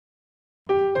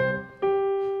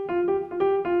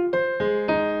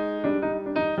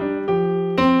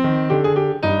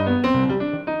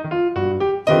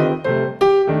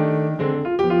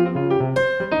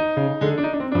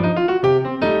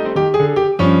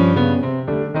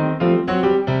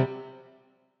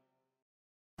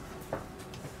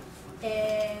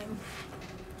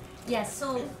Yes,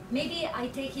 so maybe I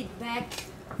take it back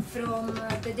from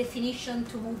the definition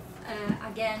to move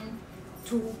again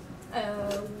to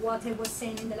what I was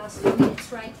saying in the last few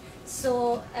minutes, right?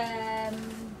 So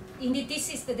indeed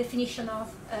this is the definition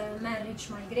of marriage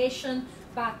migration,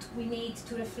 but we need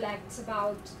to reflect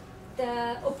about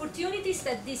the opportunities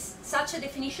that such a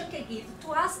definition can give to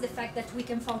us, the fact that we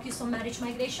can focus on marriage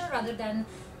migration rather than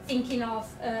thinking of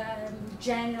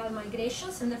general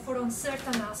migrations, and therefore on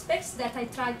certain aspects that I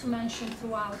tried to mention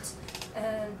throughout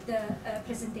the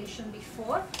presentation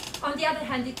before. On the other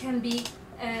hand, it can be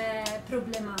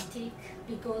problematic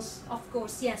because, of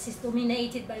course, yes, it's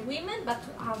dominated by women, but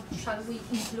how shall we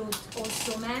include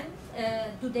also men?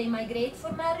 Do they migrate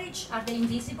for marriage? Are they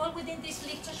invisible within this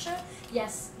literature?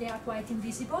 Yes, they are quite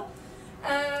invisible.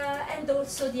 And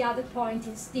also the other point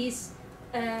is this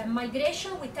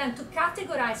migration. We tend to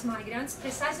categorize migrants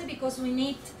precisely because we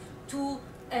need to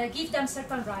give them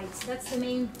certain rights. That's the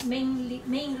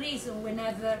main reason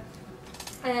whenever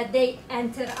they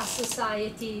enter a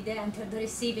society, they enter the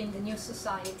receiving the new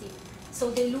society. So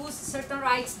they lose certain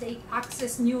rights, they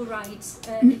access new rights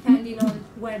depending on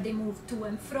where they move to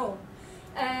and fro.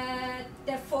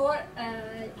 Therefore,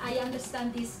 I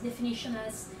understand this definition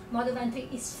as mode of entry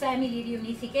is family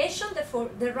reunification. Therefore,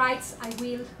 the rights I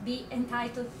will be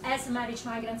entitled as a marriage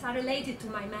migrant are related to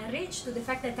my marriage, to the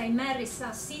fact that I marry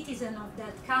a citizen of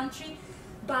that country,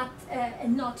 but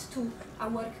not to a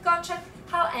work contract.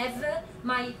 However,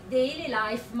 my daily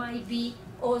life might be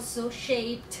also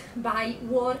shaped by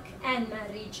work and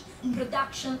marriage,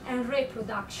 production and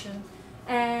reproduction.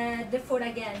 Therefore,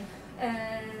 again,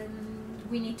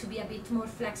 we need to be a bit more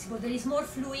flexible. There is more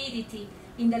fluidity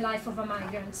in the life of a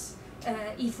migrant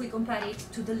if we compare it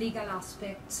to the legal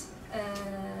aspects,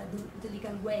 the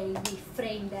legal way we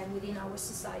frame them within our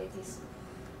societies.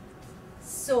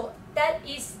 So that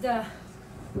is a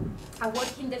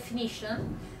working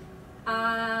definition.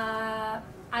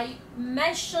 I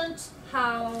mentioned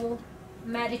how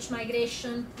marriage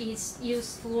migration is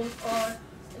useful or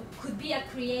could be a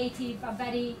creative,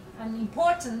 an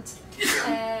important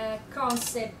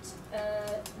concept,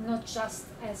 not just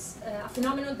as a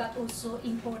phenomenon, but also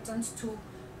important to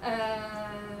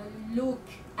look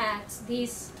at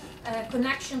this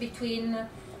connection between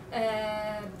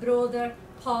broader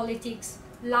politics,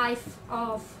 life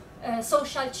of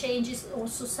social changes or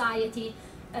society,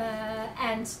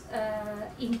 and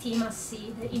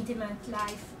intimacy, the intimate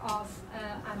life of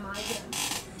a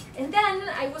migrant. And then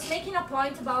I was making a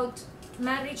point about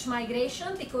marriage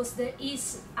migration because there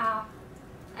is a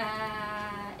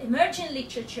emerging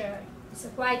literature, it's a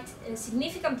quite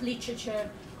significant literature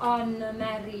on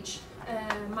marriage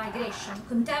migration,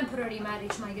 contemporary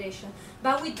marriage migration.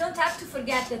 But we don't have to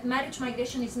forget that marriage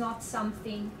migration is not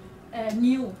something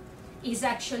new. It's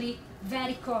actually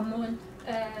very common,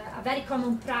 a very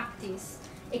common practice,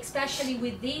 especially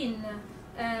within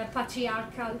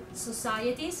patriarchal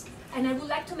societies. And I would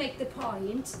like to make the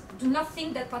point, do not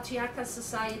think that patriarchal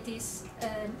societies,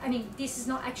 I mean, this is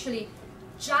not actually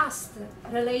just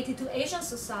related to Asian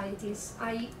societies.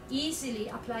 I easily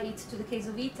apply it to the case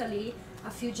of Italy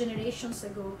a few generations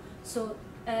ago. So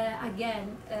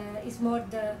again, it's more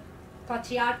the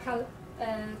patriarchal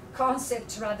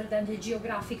concept rather than the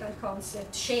geographical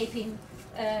concept shaping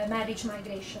marriage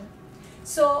migration.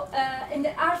 So, and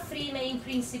there are three main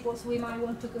principles we might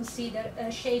want to consider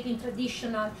shaping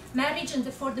traditional marriage and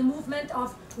therefore the movement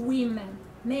of women,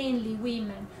 mainly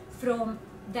women, from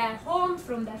their home,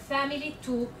 from their family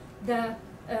to the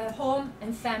home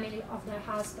and family of their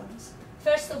husbands.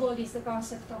 First of all is the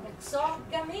concept of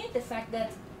exogamy, the fact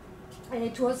that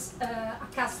it was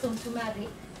accustomed to marry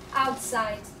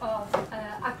outside of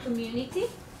a community.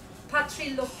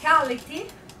 Patrilocality,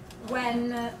 when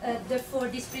therefore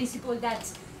this principle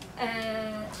that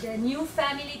the new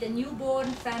family, the newborn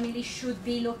family should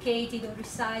be located or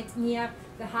reside near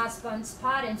the husband's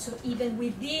parents, or even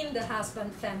within the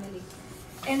husband family.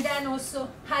 And then also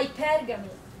hypergamy.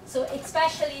 So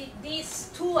especially these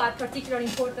two are particularly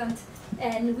important,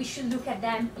 and we should look at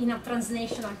them in a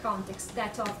transnational context,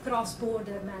 that of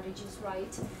cross-border marriages,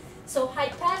 right? So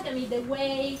hypergamy, the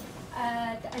way,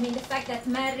 I mean, the fact that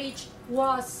marriage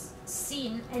was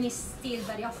seen and is still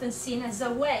very often seen as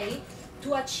a way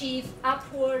to achieve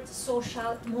upward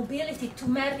social mobility, to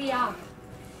marry up.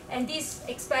 And this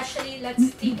especially, let's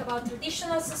think about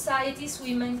traditional societies,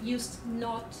 women used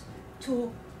not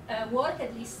to work,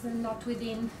 at least not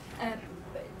within,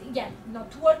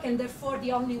 not to work, and therefore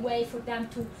the only way for them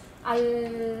to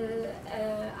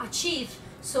achieve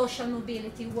social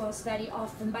mobility was very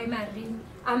often by marrying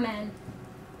a man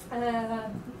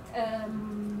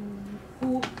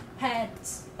who had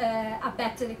a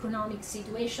better economic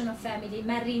situation, a family,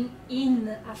 marrying in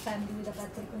a family with a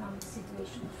better economic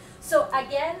situation. So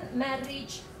again,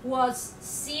 marriage was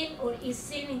seen or is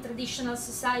seen in traditional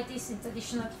societies, in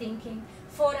traditional thinking,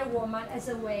 for a woman as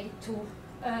a way to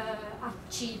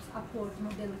achieve upward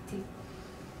mobility.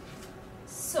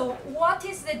 So what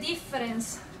is the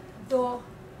difference, though,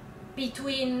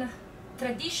 between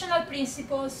traditional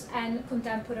principles and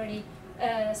contemporary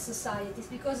societies?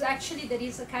 Because actually there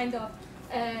is a kind of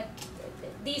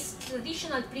these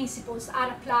traditional principles are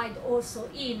applied also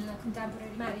in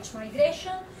contemporary marriage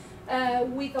migration,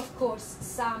 with of course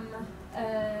some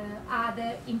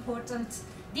other important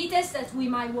details that we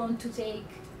might want to take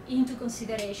into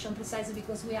consideration, precisely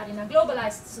because we are in a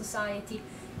globalized society.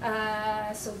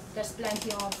 So there's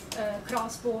plenty of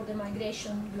cross-border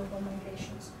migration, global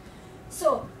migrations.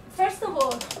 So first of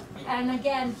all, and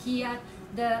again here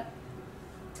the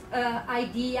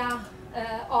idea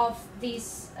of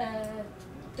this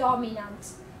dominant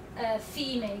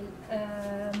female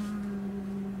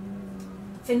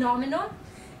phenomenon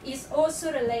is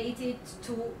also related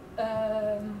to,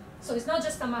 so it's not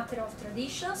just a matter of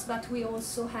traditions, but we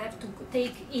also have to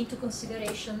take into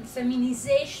consideration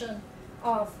feminization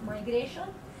of migration,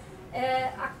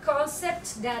 a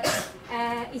concept that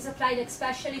is applied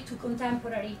especially to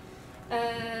contemporary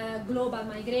global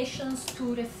migrations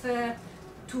to refer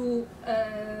to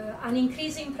an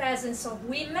increasing presence of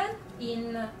women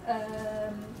in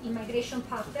migration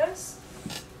patterns.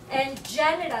 And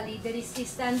generally, there is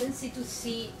this tendency to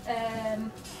see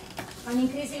an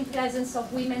increasing presence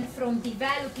of women from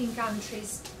developing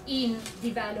countries in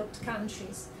developed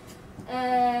countries.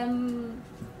 And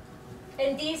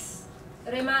this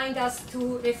reminds us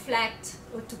to reflect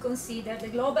or to consider the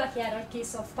global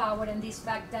hierarchies of power and the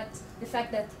fact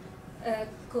that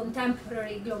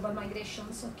contemporary global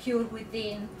migrations occur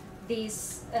within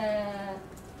these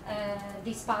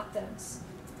patterns.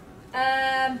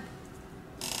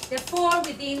 Therefore,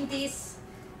 within this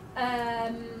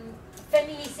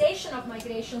feminization of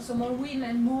migration, so more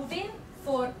women moving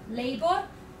for labor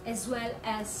as well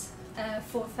as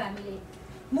for family.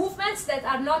 Movements that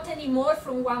are not anymore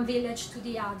from one village to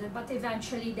the other, but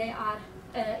eventually they are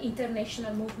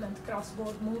international movement,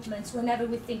 cross-border movements, whenever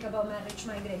we think about marriage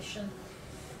migration.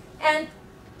 And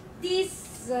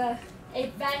this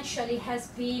eventually has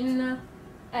been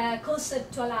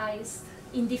conceptualized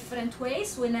in different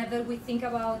ways whenever we think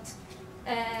about,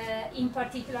 in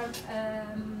particular,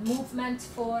 movements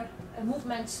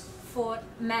for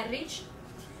marriage.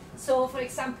 So, for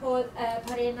example,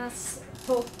 Parenas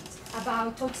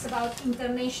talks about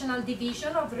international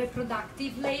division of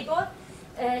reproductive labor.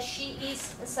 She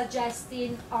is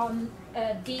suggesting on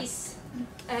this.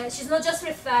 She's not just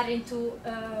referring to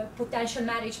potential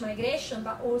marriage migration,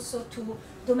 but also to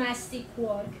domestic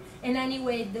work. And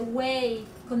anyway, the way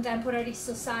contemporary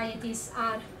societies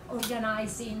are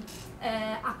organizing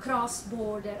across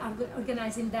border,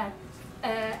 organizing their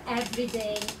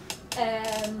everyday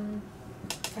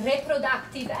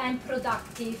reproductive and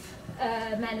productive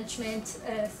management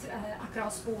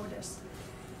across borders.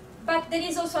 But there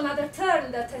is also another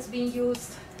term that has been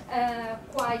used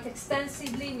quite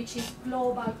extensively, which is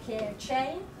global care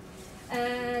chain.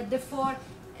 Therefore,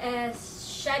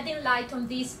 shedding light on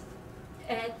these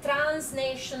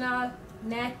transnational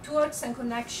networks and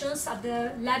connections at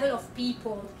the level of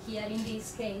people here in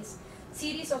this case.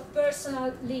 Series of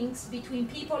personal links between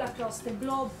people across the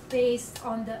globe based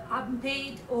on the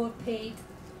unpaid or paid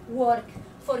work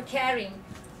for caring.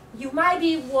 You might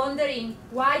be wondering,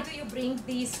 why do you bring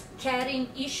this caring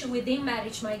issue within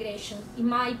marriage migration? It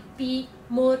might be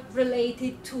more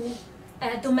related to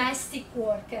domestic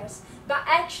workers. But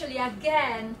actually,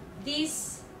 again,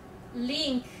 this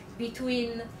link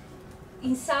between,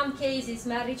 in some cases,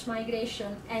 marriage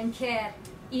migration and care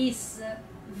is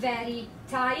very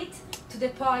tight, to the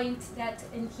point that,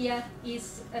 and here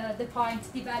is the point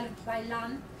developed by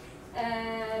Lan,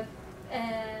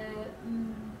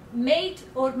 maid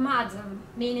or madam,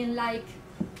 meaning like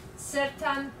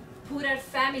certain poorer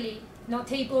family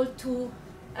not able to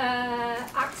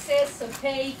access or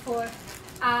pay for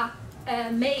a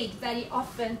maid, very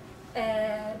often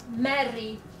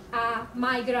marry a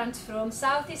migrant from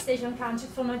Southeast Asian country,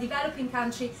 from a developing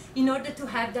country, in order to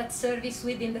have that service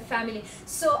within the family.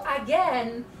 So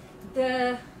again,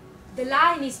 the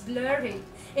line is blurry.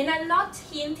 And I'm not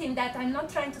hinting that, I'm not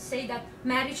trying to say that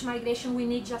marriage migration we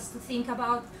need just to think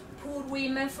about poor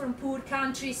women from poor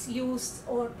countries used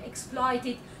or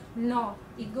exploited. No,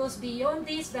 it goes beyond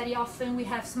this. Very often we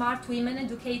have smart women,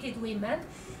 educated women,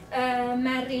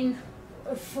 marrying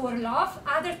for love.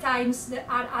 Other times there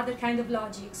are other kind of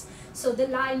logics. So the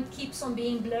line keeps on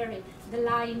being blurry. The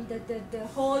line, the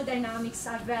whole dynamics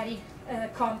are very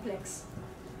complex.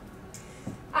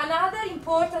 Another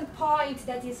important point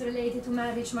that is related to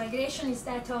marriage migration is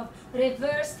that of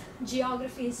reversed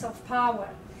geographies of power,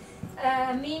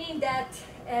 meaning that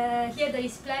here there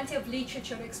is plenty of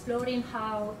literature exploring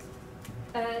how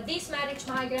these marriage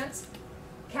migrants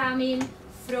coming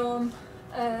from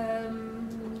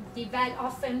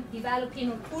often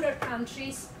developing or poorer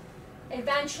countries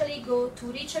eventually go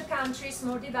to richer countries,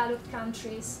 more developed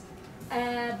countries,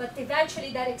 but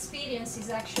eventually that experience is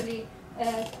actually,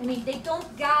 I mean, they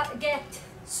don't get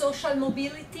social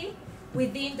mobility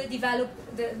within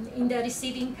in the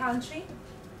receiving country,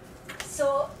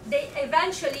 so they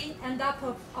eventually end up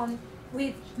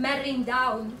with marrying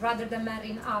down rather than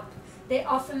marrying up. They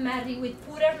often marry with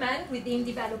poorer men within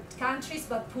developed countries,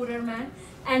 but poorer men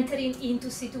entering into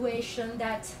situations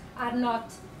that are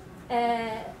not,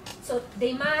 so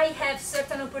they might have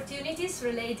certain opportunities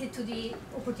related to the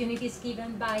opportunities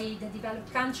given by the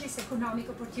developed countries, economic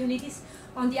opportunities.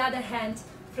 On the other hand,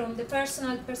 from the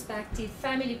personal perspective,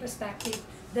 family perspective,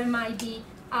 there might be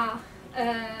a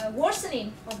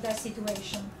worsening of their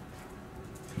situation.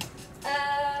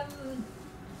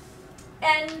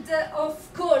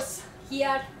 Of course,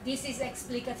 here, this is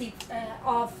explicative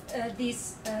of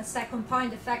this second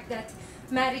point, the fact that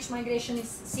marriage migration is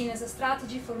seen as a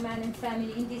strategy for men and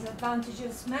family in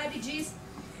disadvantageous marriages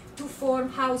to form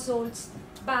households,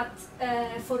 but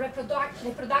for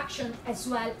reproduction as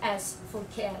well as for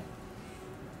care.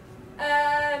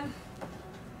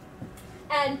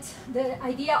 And the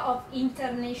idea of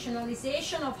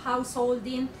internationalization of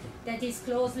householding that is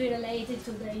closely related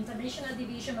to the international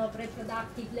division of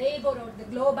reproductive labor or the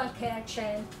global care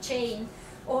chain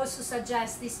also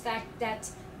suggests this fact that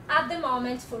at the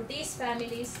moment for these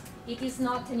families it is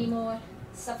not anymore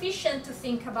sufficient to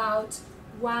think about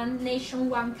one nation,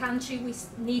 one country. We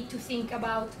need to think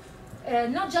about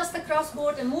not just a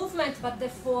cross-border movement, but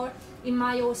therefore it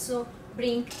might also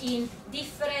bring in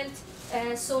different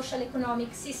social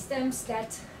economic systems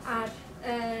that are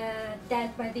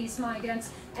dealt by these migrants,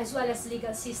 as well as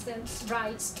legal systems,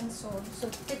 rights, and so on. So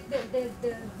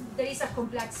there is a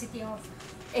complexity of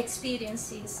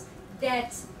experiences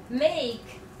that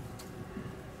make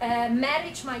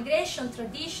marriage migration,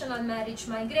 traditional marriage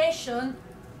migration,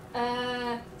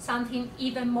 something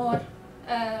even more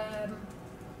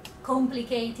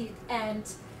complicated and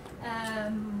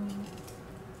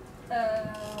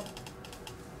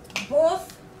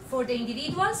both for the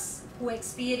individuals who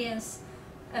experience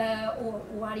or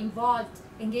who are involved,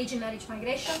 engaged in marriage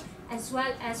migration, as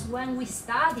well as when we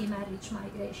study marriage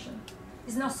migration.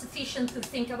 It's not sufficient to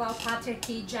think about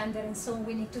patriarchy, gender, and so on.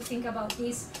 We need to think about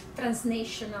this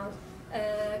transnational,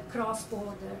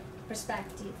 cross-border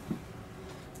perspective.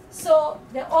 So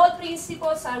the old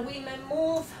principles are women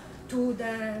move to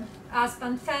the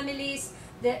husband families.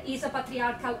 There is a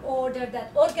patriarchal order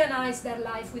that organizes their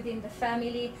life within the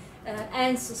family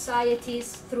and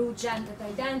societies through gendered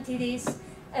identities,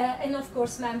 and of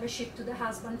course membership to the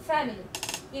husband family.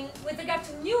 With regard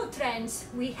to new trends,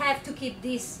 we have to keep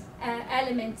these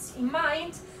elements in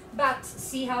mind, but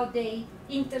see how they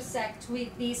intersect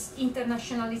with this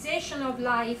internationalization of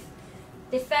life,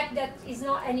 the fact that it's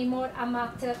not anymore a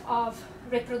matter of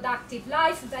reproductive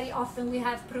life. Very often we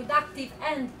have productive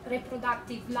and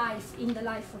reproductive life in the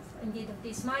life of, indeed, of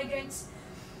these migrants.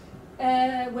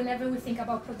 Whenever we think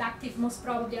about productive, most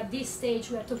probably at this stage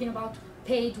we are talking about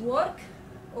paid work,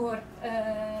 or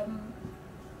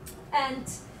and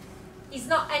it's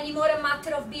not anymore a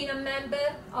matter of being a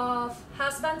member of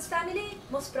husband's family.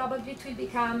 Most probably it will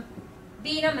become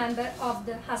being a member of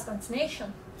the husband's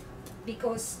nation,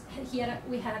 because here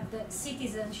we have the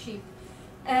citizenship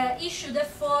issue.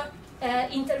 Therefore,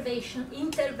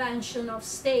 intervention of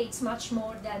states much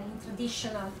more than in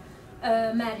traditional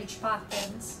marriage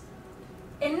patterns.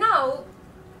 And now,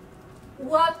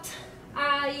 what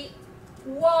I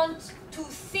want to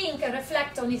think and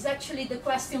reflect on is actually the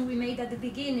question we made at the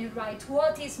beginning, right?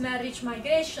 What is marriage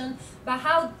migration, but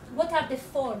what are the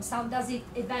forms? How does it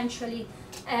eventually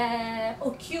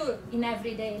occur in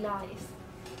everyday life?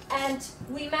 And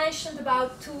we mentioned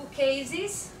about two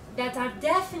cases that are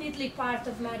definitely part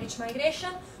of marriage migration,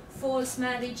 false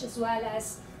marriage as well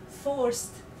as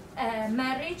forced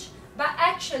marriage. But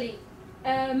actually,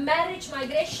 marriage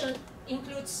migration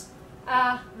includes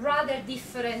a rather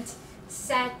different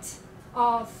set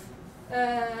of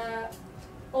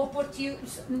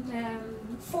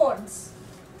forms.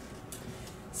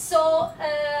 So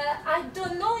I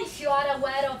don't know if you are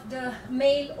aware of the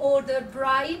mail order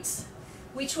brides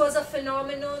which was a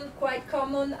phenomenon quite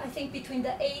common, I think, between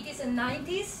the 80s and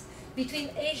 90s, between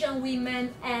Asian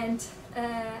women and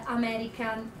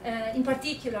American, in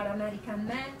particular American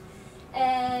men.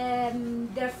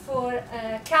 Therefore,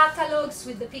 catalogs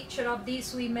with the picture of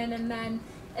these women and men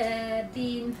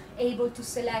being able to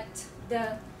select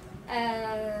the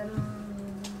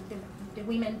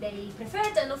women they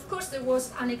preferred, and of course there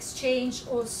was an exchange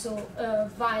also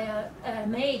via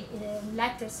mail,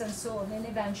 letters and so on, and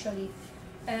eventually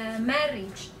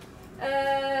marriage.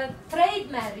 Trade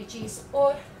marriages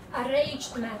or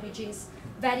arranged marriages,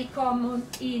 very common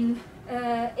in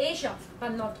Asia,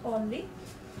 but not only.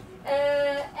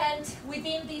 And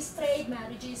within these trade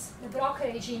marriages, the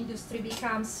brokerage industry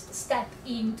becomes step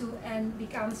into and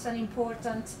becomes an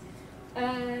important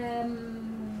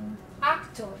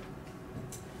actor.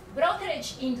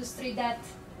 Brokerage industry that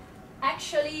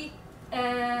actually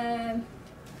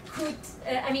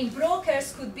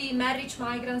brokers could be marriage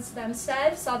migrants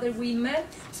themselves, other women,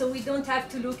 so we don't have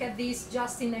to look at this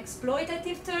just in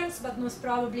exploitative terms, but most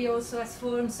probably also as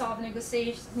forms of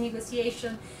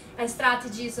negotiation and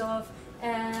strategies of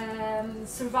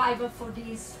survival for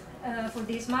these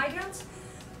migrants.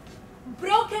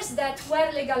 Brokers that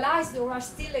were legalized or are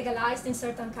still legalized in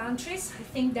certain countries, I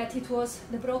think that it was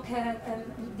the broker,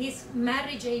 these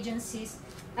marriage agencies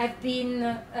have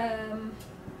been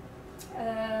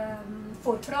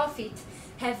for profit,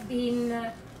 have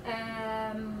been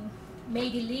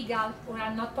made illegal or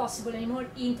are not possible anymore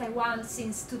in Taiwan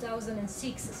since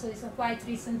 2006, so it's a quite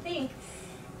recent thing.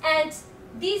 And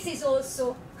this is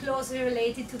also closely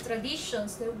related to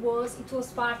traditions. It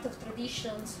was part of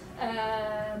traditions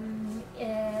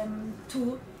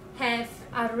to have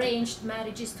arranged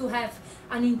marriages, to have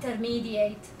an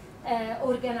intermediate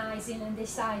organizing and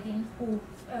deciding who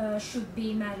should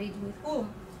be married with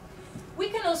whom. We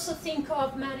can also think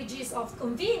of marriages of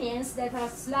convenience that are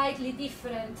slightly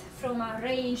different from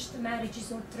arranged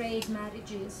marriages or trade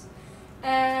marriages.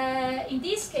 In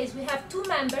this case, we have two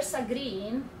members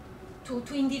agreeing, two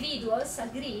individuals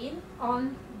agreeing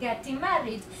on getting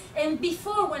married. And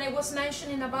before, when I was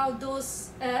mentioning about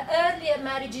those earlier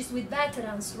marriages with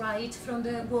veterans, right, from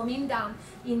the Kuomintang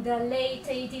in the late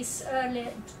 80s,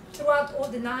 throughout all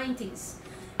the 90s,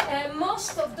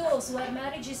 most of those were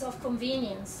marriages of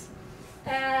convenience.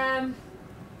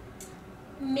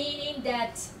 Meaning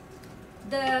that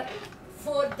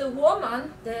for the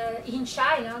woman in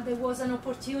China, there was an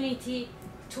opportunity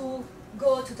to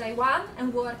go to Taiwan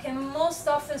and work, and most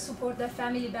often support their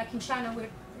family back in China, where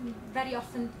very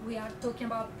often we are talking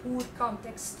about poor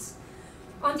contexts.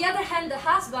 On the other hand, the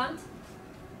husband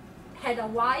had a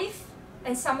wife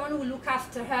and someone who look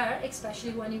after her,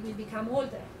 especially when he will become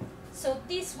older. So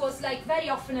this was like very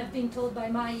often I've been told by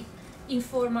my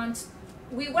informant,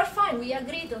 we were fine, we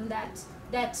agreed on that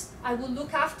I will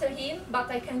look after him, but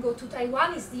I can go to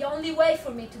Taiwan. It's the only way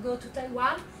for me to go to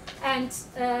Taiwan and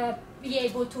be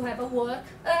able to have a work,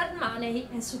 earn money,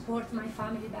 and support my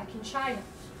family back in China.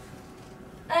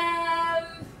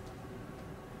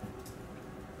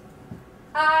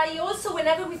 I also,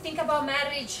 whenever we think about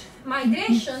marriage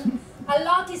migration, a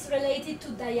lot is related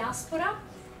to diaspora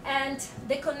and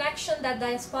the connection that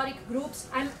diasporic groups,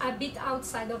 I'm a bit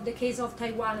outside of the case of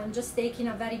Taiwan, I'm just taking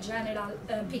a very general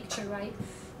picture, right?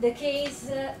 The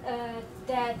case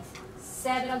that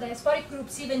several diasporic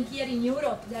groups, even here in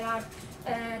Europe, there are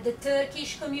the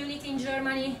Turkish community in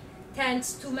Germany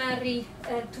tends to marry,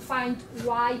 to find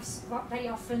wives very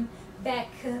often back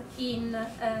in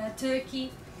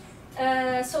Turkey.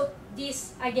 So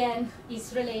this again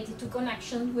is related to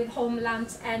connection with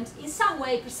homelands and in some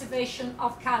way preservation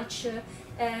of culture,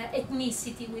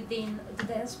 ethnicity within the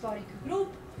diasporic group.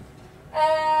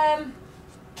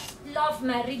 Love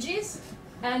marriages,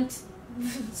 and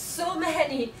so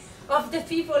many of the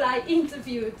people I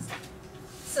interviewed,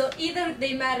 so either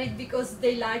they married because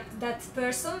they liked that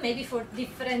person, maybe for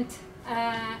different,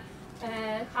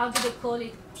 how do they call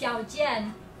it, 条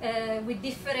件, with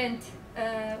different,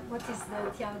 what is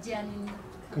the 条件 in?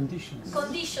 Conditions.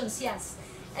 Conditions, yes.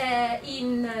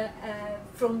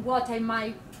 From what I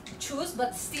might choose,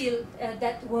 but still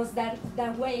that was their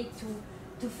way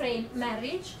to frame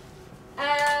marriage.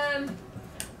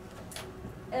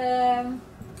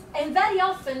 And very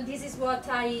often, this is what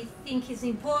I think is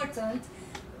important,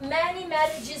 many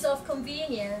marriages of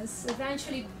convenience,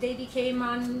 eventually they became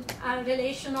a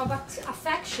relation of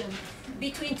affection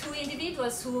between two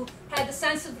individuals who had a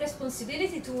sense of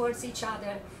responsibility towards each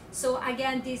other. So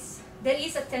again, there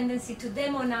is a tendency to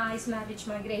demonize marriage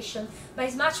migration, but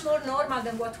it's much more normal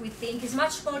than what we think. It's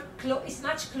much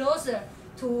closer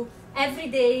to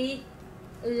everyday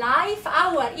life,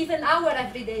 even our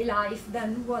everyday life,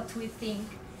 than what we think.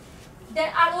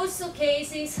 There are also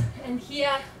cases, and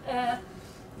here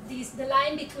the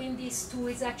line between these two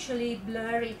is actually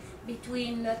blurry,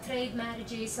 between trade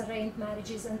marriages, arranged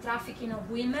marriages, and trafficking of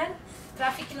women.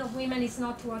 Trafficking of women is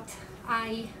not what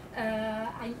I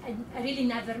really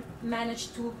never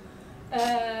managed to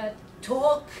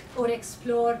talk or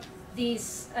explore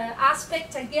this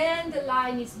aspect. Again, the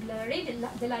line is blurry,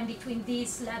 the line between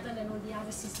this level and all the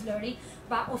others is blurry,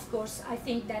 but of course I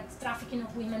think that trafficking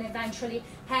of women eventually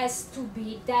has to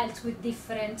be dealt with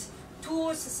different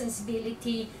tools,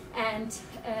 sensibility, and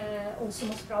also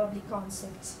most probably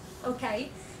concepts. Okay,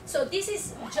 so this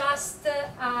is just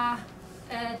a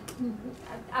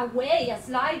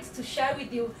slide to share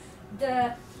with you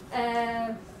the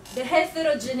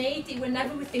heterogeneity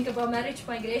whenever we think about marriage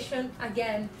migration.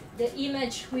 Again, the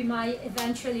image we might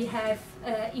eventually have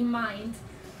in mind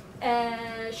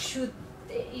should,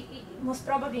 most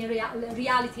probably in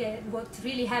reality, what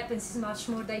really happens is much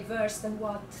more diverse than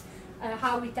what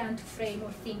how we tend to frame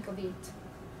or think of it.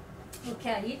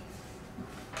 Okay.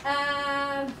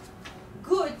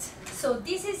 Good. So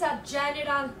this is a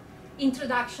general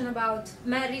introduction about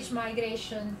marriage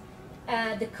migration,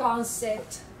 the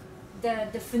concept,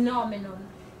 the phenomenon.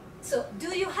 So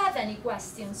do you have any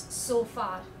questions so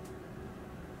far?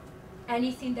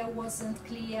 Anything that wasn't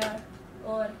clear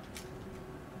or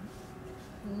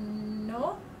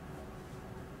no?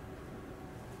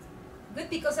 Good,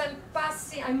 because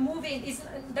I'm moving,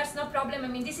 that's no problem. I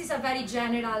mean, this is a very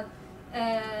general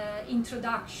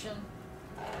introduction.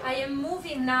 I am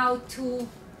moving now to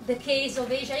the case of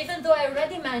Asia, even though I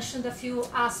already mentioned a few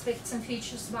aspects and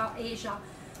features about Asia,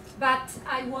 but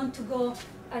I want to go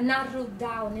narrow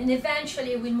down, and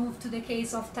eventually we'll move to the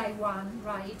case of Taiwan,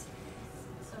 right?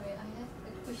 Sorry, I have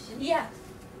a question. Yeah.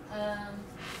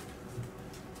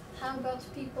 How about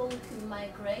people who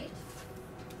migrate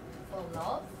for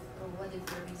love or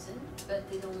whatever reason, but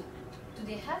they don't? Do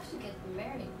they have to get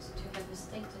married to have a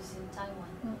status in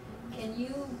Taiwan? Mm-hmm. Can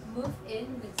you move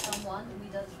in with someone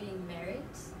without being married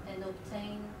and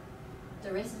obtain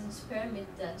the residence permit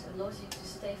that allows you to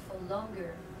stay for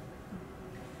longer?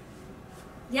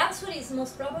 The answer is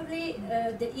most probably,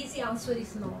 the easy answer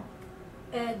is no.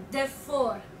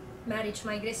 Therefore, marriage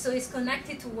migration, so it's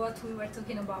connected to what we were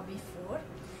talking about before.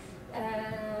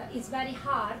 It's very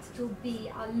hard to be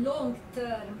a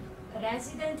long-term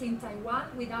resident in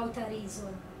Taiwan without a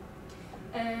reason.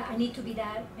 I need to be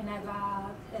there and have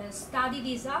a study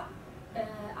visa,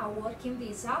 a working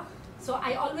visa. So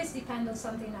I always depend on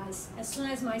something else. As soon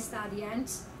as my study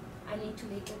ends, I need to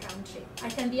leave the country. I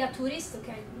can be a tourist,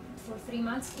 okay, for 3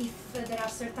 months if there are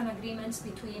certain agreements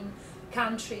between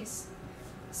countries.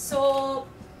 So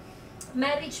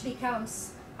marriage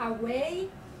becomes a way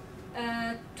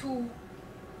to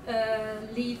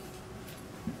live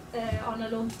on a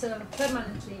long term,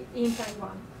 permanently in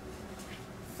Taiwan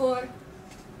for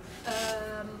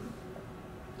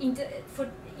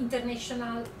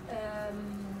international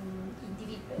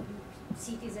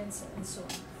citizens and so on.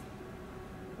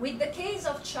 With the case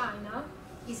of China,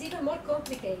 it's even more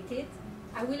complicated.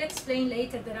 I will explain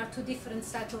later. There are two different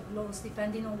sets of laws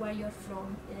depending on where you're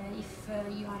from. If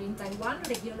you are in Taiwan,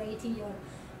 regulating your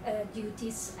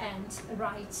duties and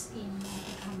rights in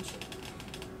the country.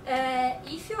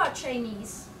 If you are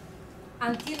Chinese,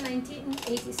 until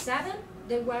 1987,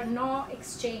 there were no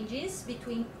exchanges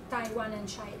between Taiwan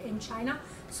and China,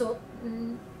 so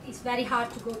it's very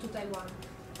hard to go to Taiwan.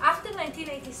 After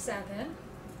 1987,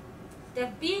 there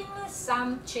have been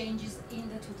some changes in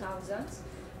the 2000s,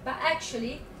 but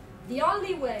actually the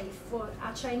only way for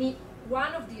a Chinese,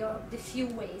 one of the few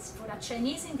ways for a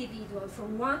Chinese individual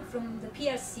from the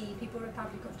PRC, People's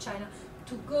Republic of China,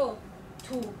 to go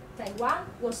to Taiwan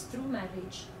was through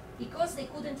marriage, because they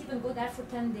couldn't even go there for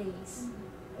 10 days,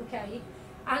 okay?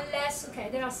 Unless, okay,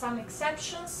 there are some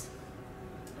exceptions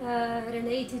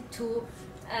related to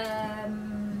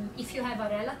if you have a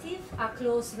relative, a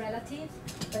close relative,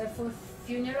 for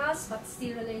funerals, but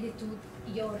still related to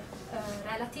your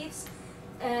relatives,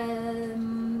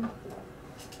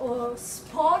 or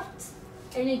sport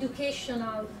and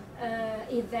educational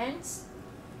events,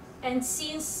 and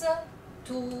since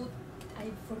I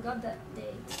forgot the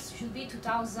date, should be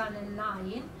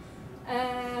 2009,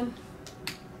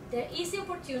 there is the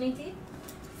opportunity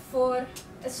for,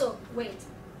 so wait,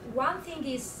 one thing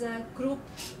is group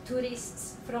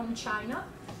tourists from China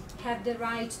have the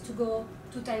right to go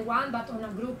to Taiwan, but on a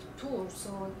group tour,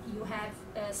 so you have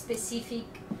specific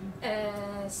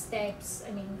steps,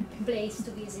 I mean, place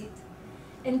to visit.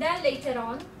 And then later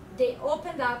on, they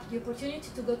opened up the opportunity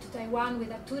to go to Taiwan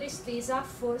with a tourist visa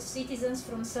for citizens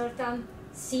from certain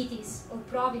cities or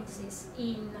provinces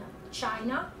in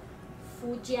China,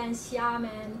 Fujian,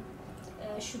 Xiamen,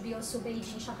 should be also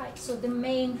Beijing, Shanghai. So the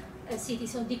main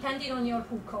cities, so depending on your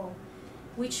hukou,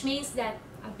 which means that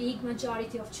a big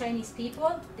majority of Chinese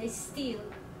people, they still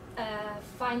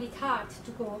find it hard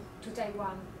to go to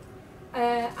Taiwan.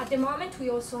 At the moment, we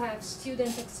also have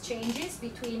student exchanges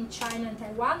between China and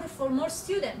Taiwan. Therefore, more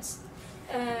students,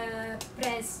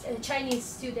 Chinese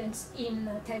students in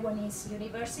Taiwanese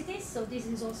universities. So this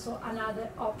is also another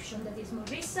option that is more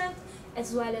recent,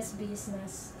 as well as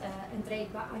business and trade.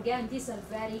 But again, these are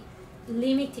very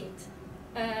limited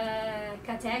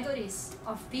categories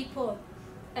of people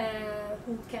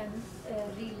who can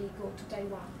really go to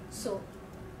Taiwan. So,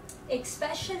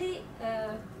 especially,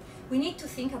 we need to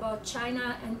think about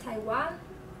China and Taiwan.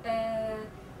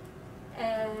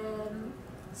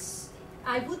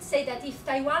 I would say that if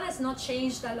Taiwan has not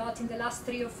changed a lot in the last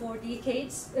 3 or 4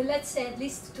 decades, let's say at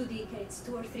least 2 decades,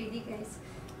 2 or 3 decades,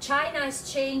 China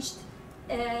has changed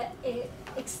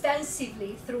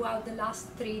extensively throughout the last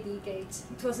 3 decades.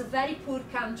 It was a very poor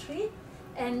country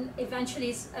and eventually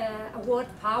is a world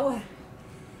power.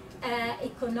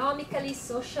 Economically,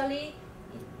 socially,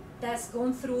 it has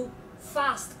gone through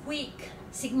fast, quick,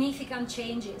 significant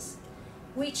changes,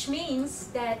 which means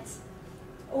that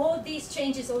all these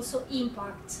changes also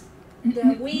impact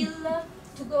the will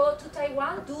to go to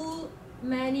Taiwan. Do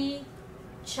many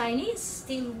Chinese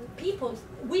people,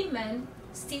 women,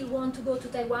 still want to go to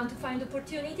Taiwan to find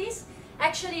opportunities?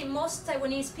 Actually, most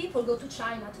Taiwanese people go to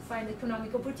China to find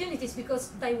economic opportunities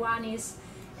because Taiwan is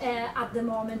at the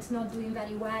moment not doing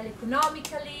very well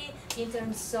economically in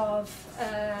terms of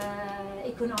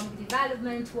economic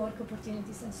development, work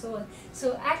opportunities, and so on.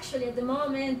 So actually, at the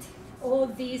moment, all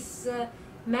this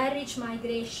marriage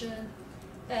migration,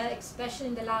 especially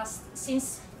in the last,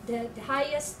 since the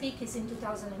highest peak is in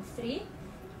 2003,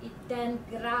 it then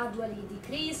gradually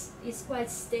decreased. It's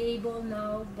quite stable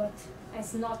now, but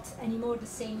has not anymore the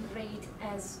same rate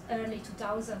as early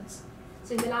 2000s.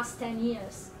 So in the last 10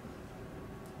 years,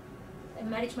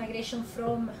 marriage migration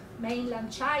from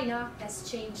mainland China has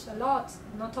changed a lot,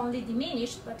 not only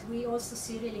diminished, but we also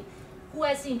see really who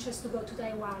has interest to go to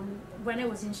Taiwan. When I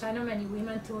was in China, many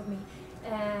women told me,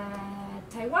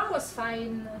 Taiwan was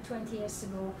fine 20 years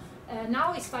ago,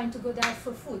 now it's fine to go there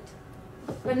for food,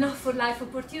 but not for life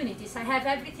opportunities. I have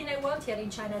everything I want here in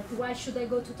China, why should I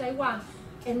go to Taiwan?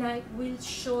 And I will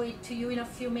show it to you in a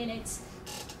few minutes,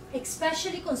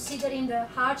 especially considering the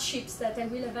hardships that I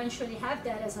will eventually have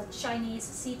there as a Chinese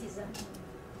citizen.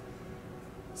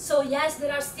 So yes,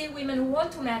 there are still women who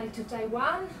want to marry to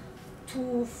Taiwan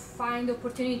to find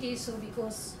opportunities, or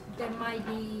because there might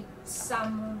be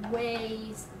some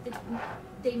ways that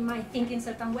they might think in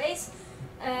certain ways.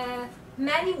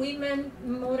 Many women,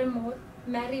 more and more,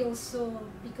 marry also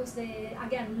because they,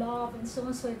 again, love and so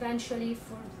on, so eventually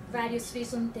for various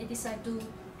reasons they decide to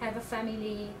have a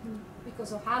family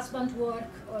because of husband work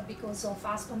or because of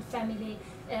husband family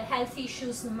health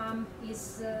issues. The mom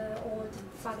is old,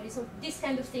 father is old. These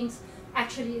kind of things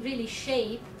actually really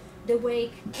shape the way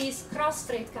these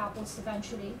cross-strait couples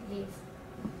eventually live.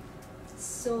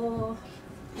 So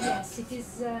yes, it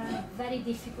is very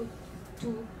difficult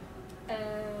to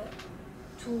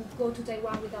go to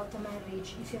Taiwan without a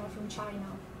marriage if you are from China.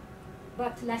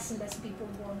 But less and less people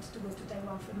want to go to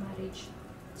Taiwan for marriage.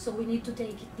 So we need to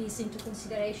take this into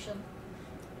consideration.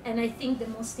 And I think the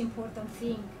most important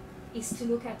thing is to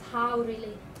look at how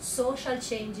really social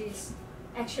changes,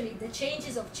 actually the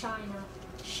changes of China,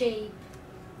 shape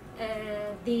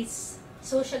these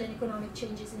social and economic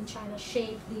changes in China,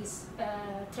 shape these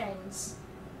trends.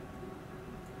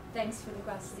 Thanks for the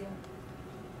question.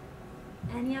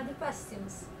 Any other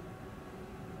questions?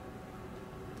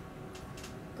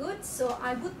 Good, so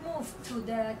I would move to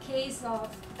the case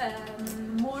of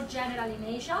more general in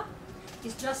Asia.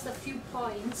 It's just a few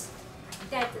points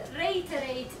that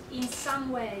reiterate in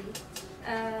some way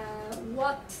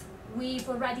what we've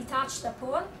already touched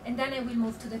upon, and then I will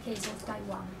move to the case of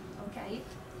Taiwan, okay?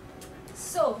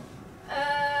 So,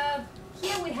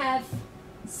 here we have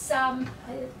some,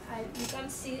 you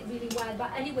can't see it really well,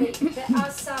 but anyway, there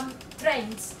are some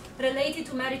trends related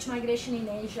to marriage migration in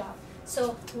Asia.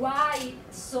 So why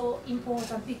so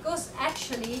important? Because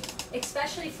actually,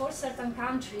 especially for certain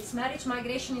countries, marriage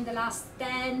migration in the last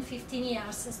 10, 15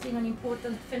 years has been an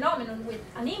important phenomenon with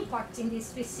an impact in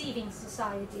these receiving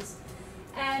societies.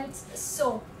 And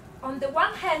so, on the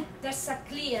one hand, there's a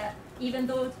clear, even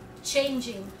though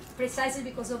changing, precisely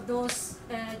because of those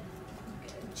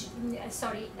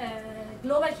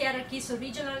global hierarchies or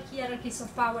regional hierarchies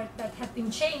of power that have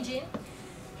been changing,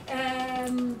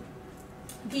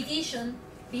 division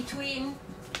between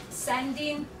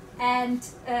sending and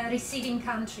receiving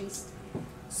countries.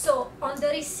 So on the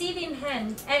receiving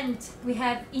end, we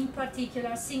have in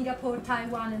particular Singapore,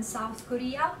 Taiwan, and South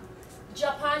Korea.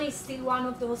 Japan is still one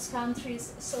of those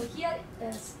countries. So here,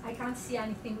 I can't see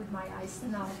anything with my eyes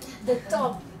now. The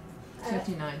top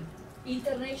 39.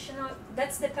 International,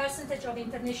 that's the percentage of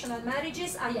international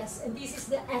marriages. Ah yes, and this is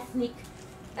the ethnic,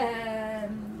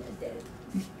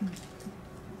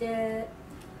 the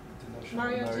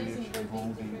Marriages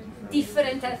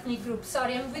different ethnic groups.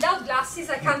 Sorry, I'm without glasses,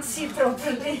 I can't see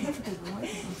properly.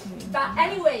 But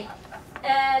anyway,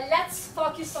 let's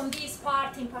focus on this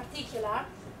part in particular,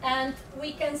 and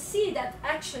we can see that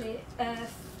actually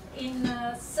in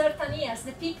certain years,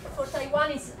 the peak for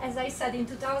Taiwan is, as I said, in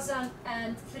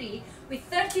 2003, with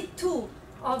 32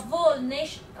 of all the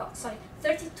marriages,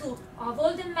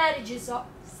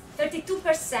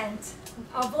 32%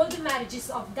 of all the marriages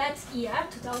of that year,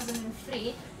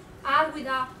 2003, are with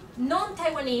a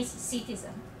non-Taiwanese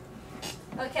citizen.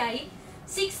 Okay,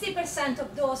 60%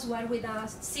 of those were with a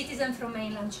citizen from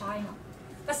mainland China.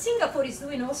 But Singapore is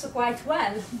doing also quite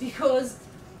well, because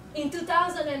in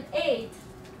 2008,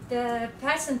 the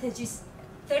percentage is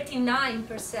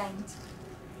 39%.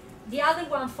 The other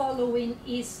one following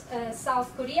is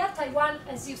South Korea. Taiwan,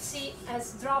 as you see,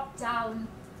 has dropped down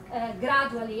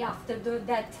gradually after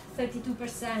that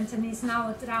 32% and is now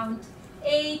at around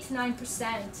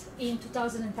 8–9%. In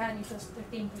 2010 it was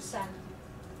 13%.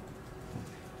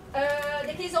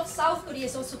 The case of South Korea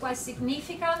is also quite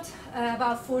significant,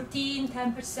 about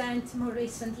 14–10% more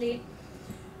recently.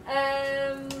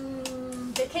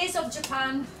 The case of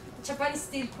Japan is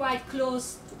still quite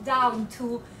close down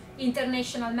to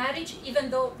international marriage, even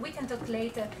though we can talk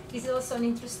later. It's also an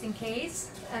interesting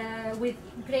case with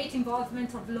great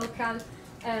involvement of local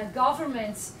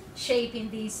governments shaping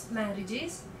these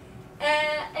marriages.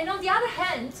 And on the other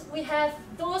hand, we have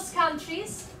those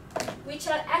countries which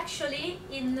are actually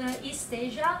in East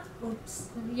Asia,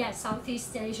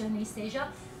 Southeast Asia and East Asia,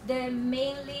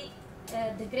 mainly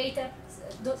the greater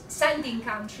sending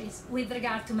countries with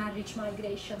regard to marriage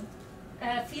migration.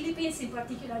 Philippines in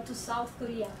particular to South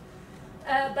Korea.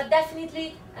 But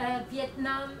definitely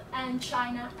Vietnam and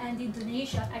China and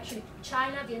Indonesia, actually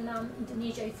China, Vietnam,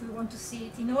 Indonesia, if we want to see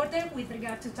it in order, with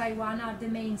regard to Taiwan, are the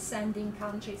main sending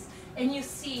countries. And you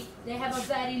see they have a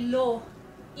very low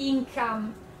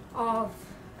income of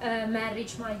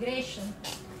marriage migration.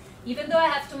 Even though I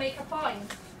have to make a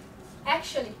point,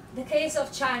 actually the case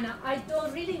of China, I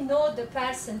don't really know the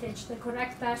percentage, the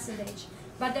correct percentage,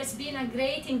 but there's been a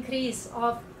great increase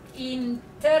of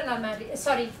internal marriage,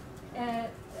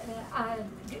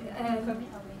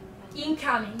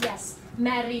 incoming, yes,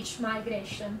 marriage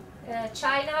migration.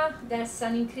 China, there's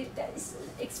an increase,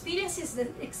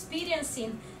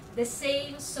 experiencing the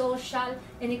same social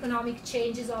and economic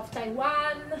changes of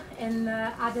Taiwan and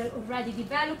other already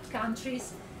developed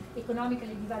countries,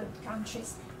 economically developed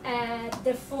countries.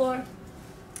 Therefore,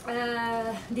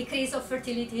 decrease of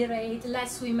fertility rate,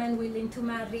 less women willing to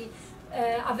marry,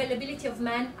 availability of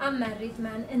men, unmarried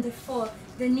men, and therefore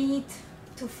the need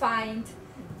to find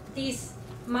these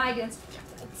migrants.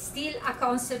 Still a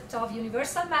concept of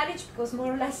universal marriage, because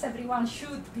more or less everyone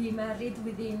should be married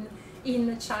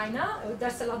in China.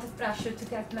 There's a lot of pressure to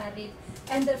get married,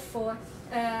 and therefore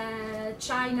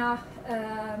China,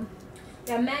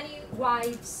 there are many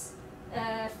wives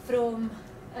from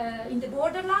in the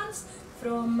borderlands,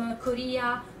 from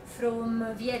Korea, from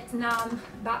Vietnam,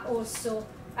 but also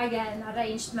again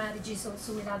arranged marriages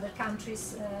also with other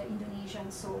countries, Indonesia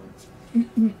and so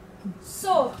on.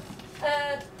 So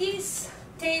this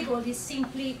table is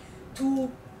simply to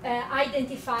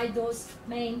identify those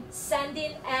main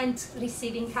sending and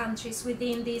receiving countries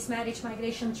within these marriage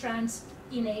migration trends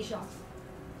in Asia.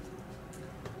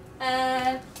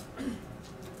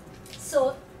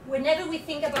 So whenever we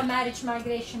think about marriage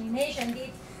migration in Asia,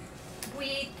 indeed,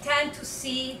 we tend to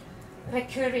see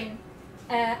recurring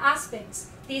aspects.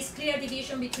 This clear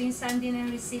division between sending and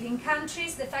receiving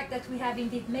countries, the fact that we have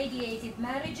indeed mediated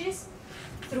marriages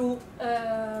through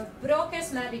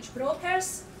brokers, marriage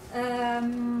brokers,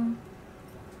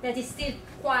 that is still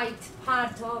quite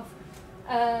part of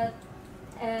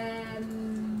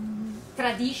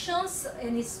traditions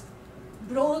and is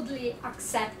broadly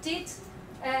accepted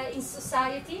in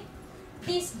society.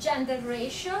 This gender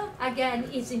ratio, again,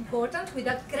 is important, with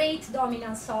a great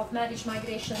dominance of marriage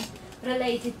migration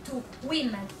related to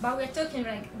women, but we're talking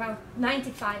like about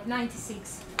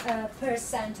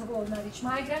 95–96% of all marriage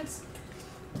migrants.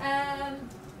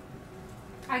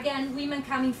 Again, women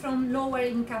coming from lower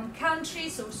income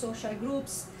countries or social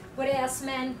groups, whereas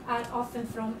men are often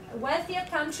from wealthier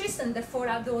countries and therefore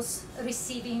are those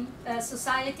receiving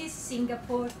societies,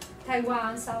 Singapore,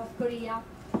 Taiwan, South Korea.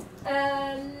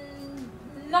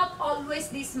 Not always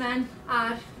these men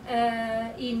are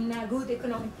in a good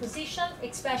economic position,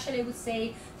 especially I would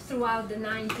say throughout the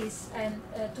 90s and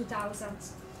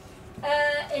 2000s.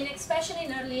 And especially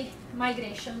in early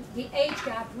migration, the age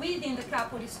gap within the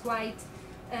couple is quite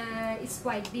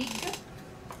big.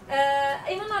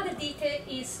 And another detail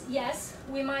is, yes,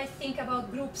 we might think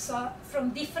about groups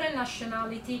from different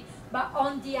nationality, but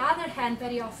on the other hand,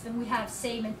 very often we have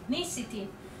same ethnicity.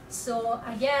 So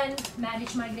again,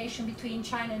 marriage migration between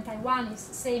China and Taiwan is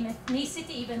same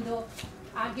ethnicity, even though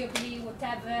arguably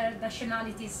whatever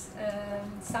nationalities,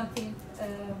 something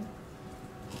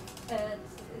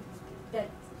that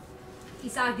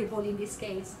is arguable in this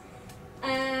case.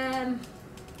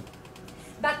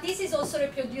 But this is also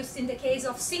reproduced in the case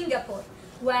of Singapore,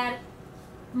 where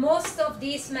most of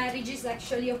these marriages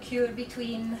actually occur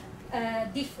between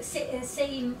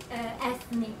same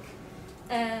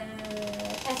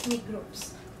ethnic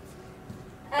groups.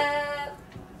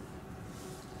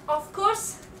 Of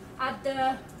course, at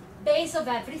the base of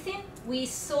everything, we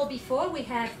saw before, we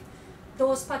have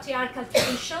those patriarchal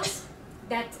traditions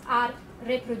that are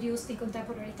reproduced in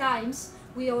contemporary times.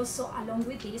 We also, along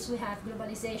with this, we have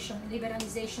globalization,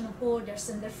 liberalization of borders,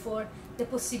 and therefore the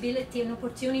possibility and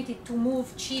opportunity to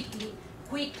move cheaply,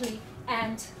 quickly,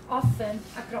 and often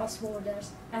across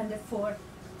borders, and therefore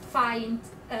find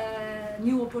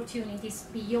new opportunities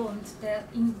beyond the,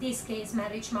 in this case,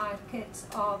 marriage market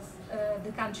of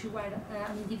the country where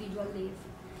an individual lives.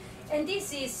 And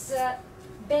this is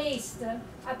based a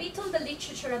bit on the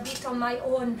literature, a bit on my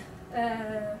own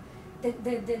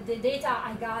the data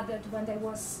I gathered when I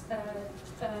was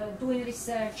doing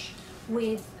research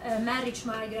with marriage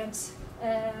migrants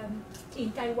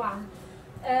in Taiwan.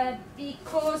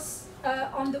 Because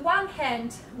on the one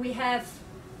hand, we have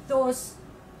those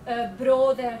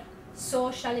broader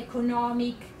social,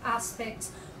 economic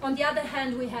aspects. On the other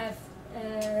hand, we have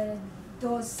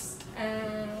those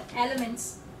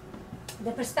elements,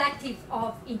 the perspective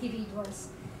of individuals.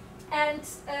 And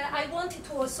I wanted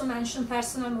to also mention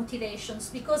personal motivations,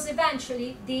 because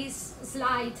eventually this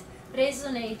slide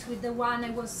resonates with the one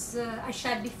I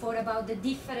shared before about the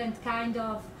different kind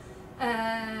of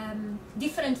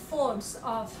different forms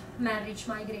of marriage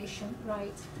migration,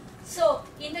 right? So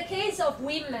in the case of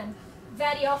women,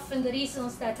 very often the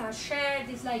reasons that are shared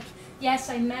is like, yes,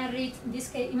 I married, in this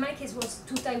case, in my case was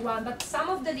to Taiwan, but some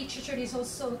of the literature is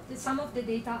also, some of the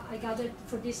data I gathered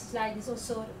for this slide is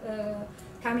also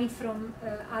coming from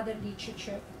other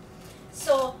literature.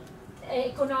 So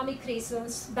economic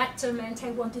reasons, betterment,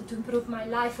 I wanted to improve my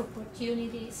life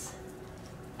opportunities.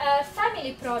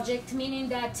 Family project, meaning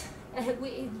that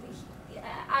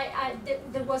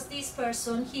there was this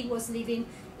person, he was living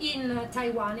in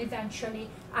Taiwan. Eventually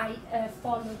I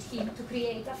followed him to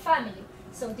create a family.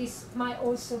 So this might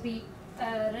also be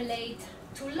related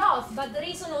to love, but the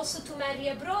reason also to marry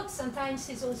abroad sometimes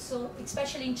is also,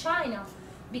 especially in China,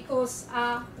 because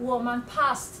a woman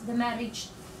passed the marriage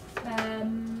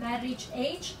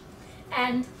age,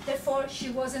 and therefore she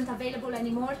wasn't available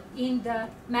anymore in the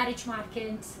marriage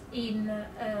market in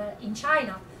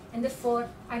China, and therefore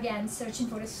again searching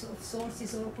for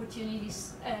sources or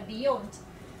opportunities beyond.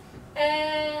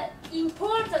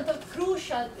 Important or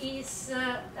crucial is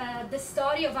the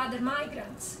story of other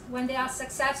migrants when they are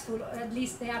successful, or at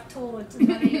least they are told,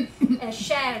 very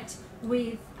shared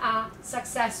with a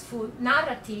successful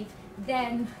narrative.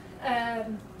 Then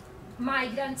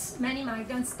many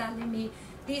migrants telling me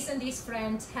this and this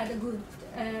friend had a good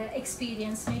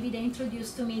experience, maybe they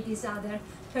introduced to me this other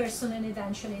person and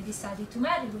eventually decided to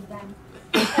marry with them.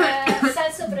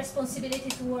 Sense of responsibility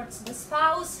towards the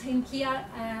spouse, and here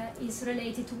is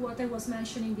related to what I was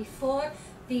mentioning before,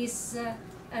 this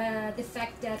the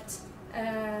fact that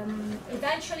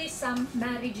eventually some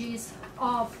marriages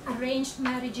of arranged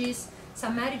marriages,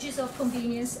 some marriages of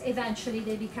convenience, eventually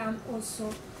they become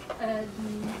also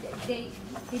they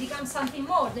become something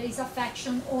more. There is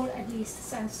affection, or at least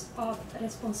sense of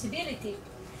responsibility.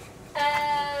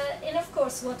 And of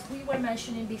course, what we were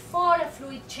mentioning before, a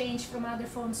fluid change from other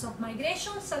forms of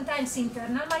migration, sometimes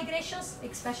internal migrations,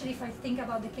 especially if I think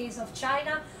about the case of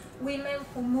China, women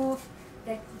who move,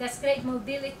 that's great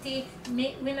mobility,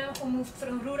 women who moved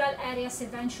from rural areas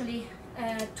eventually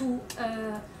to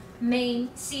main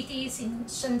cities in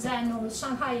Shenzhen or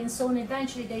Shanghai and so on.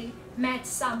 Eventually they met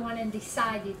someone and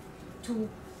decided to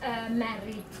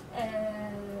marry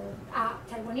a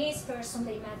Taiwanese person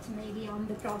they met maybe on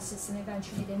the process, and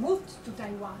eventually they moved to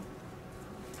Taiwan.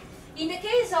 In the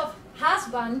case of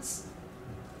husbands,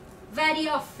 very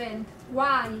often,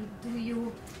 why do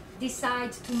you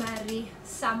decide to marry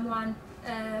someone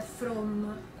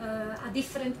from a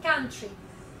different country?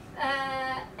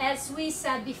 As we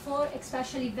said before,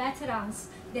 especially veterans,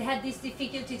 they had this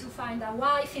difficulty to find a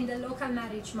wife in the local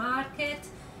marriage market.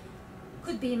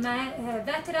 Could be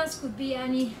veterans, could be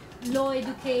any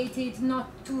low-educated, not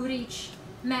too rich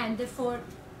men. Therefore,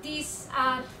 these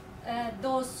are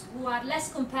those who are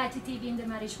less competitive in the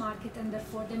marriage market, and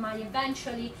therefore they might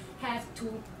eventually have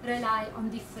to rely on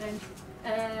different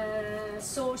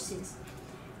sources.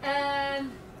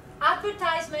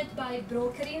 Advertisement by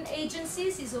brokering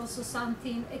agencies is also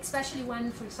something, especially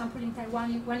when, for example, in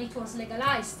Taiwan, when it was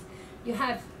legalized, you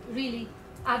have really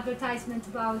advertisement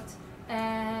about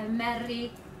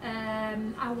marry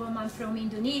a woman from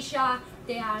Indonesia.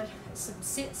 They are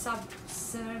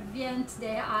subservient,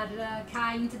 they are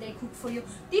kind, they cook for you.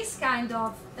 These kind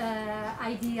of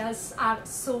ideas are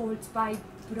sold by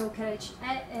brokerage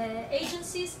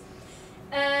agencies.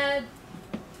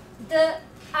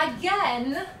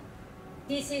 Again,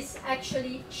 this is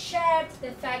actually shared,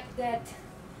 the fact that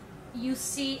you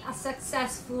see a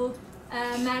successful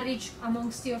marriage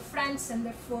amongst your friends, and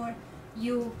therefore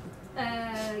you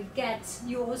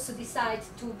also decide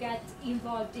to get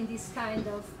involved in this kind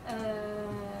of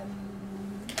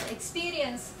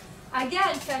experience.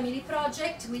 Again, family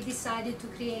project, we decided to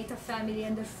create a family,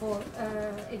 and therefore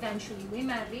eventually we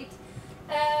married.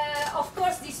 Of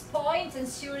course, this point,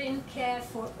 ensuring care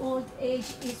for old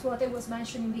age, is what I was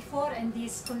mentioning before, and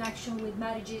this connection with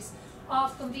marriages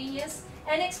of convenience.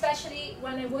 And especially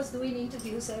when I was doing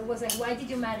interviews, I was like, why did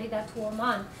you marry that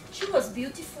woman? She was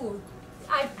beautiful.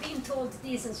 I've been told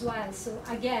this as well. So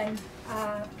again,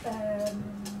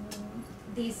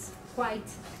 this quite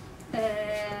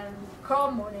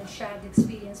common and shared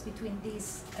experience between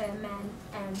these men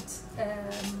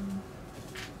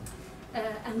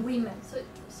and women. So,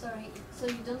 sorry, so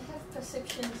you don't have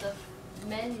perceptions of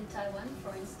men in Taiwan,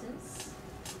 for instance,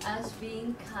 as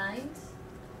being kind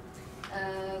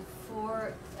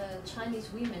for Chinese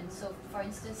women. So, for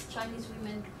instance, Chinese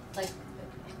women, like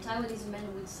Taiwanese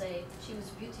men would say, she was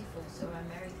beautiful, so I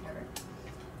married her.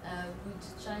 Would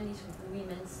Chinese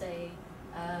women say,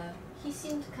 he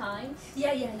seemed kind,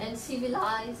 and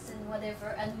civilized and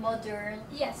whatever, and modern.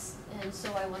 Yes. And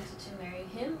so I wanted to marry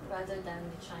him rather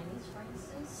than the Chinese, for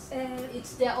instance.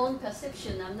 It's their own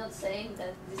perception. I'm not saying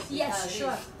that this is how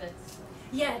it is, but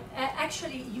yeah,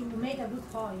 actually, you made a good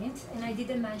point, and I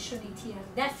didn't mention it here.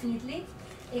 Definitely,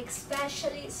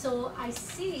 especially, so I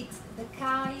see it, the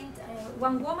kind.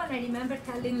 One woman I remember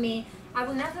telling me, I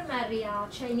will never marry a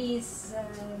Chinese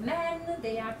man.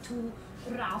 They are too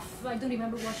rough. I don't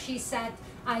remember what she said.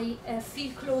 I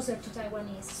feel closer to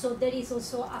Taiwanese. So there is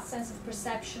also a sense of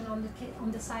perception on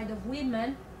the side of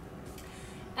women.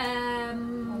 or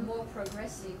more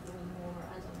progressive, or more,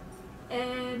 I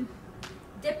don't know.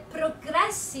 The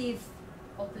progressive,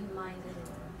 Open-minded.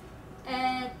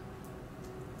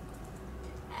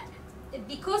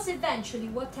 because eventually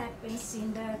what happens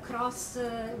in the cross,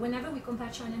 whenever we compare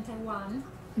China and Taiwan,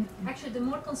 actually the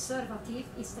more conservative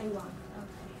is Taiwan.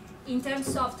 In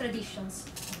terms of traditions,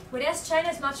 whereas China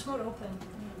is much more open.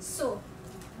 So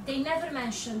they never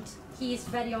mentioned he is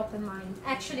very open-minded.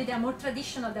 Actually, they are more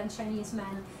traditional than Chinese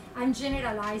men. I'm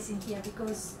generalizing here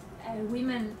because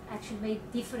women actually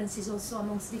make differences also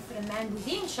amongst different men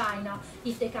within China,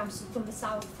 if they come from the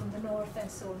south, from the north, and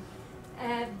so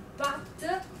on.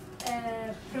 But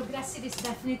progressive is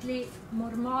definitely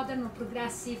more modern, more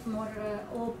progressive, more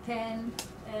open.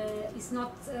 Is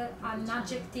not an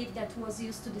adjective that was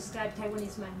used to describe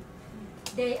Taiwanese men.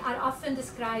 They are often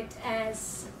described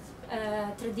as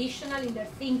traditional in their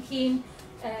thinking,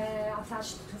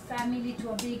 attached to family,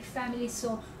 to a big family.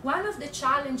 So one of the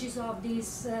challenges of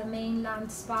these mainland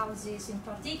spouses, in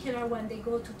particular when they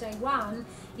go to Taiwan,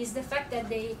 is the fact that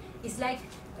they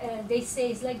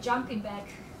say it's like jumping back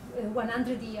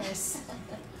 100 years,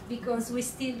 because we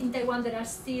still, in Taiwan, there are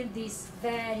still these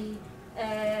very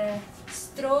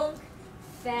strong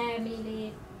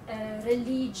family,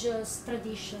 religious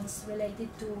traditions related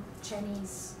to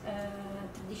Chinese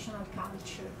traditional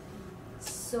culture.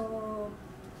 So,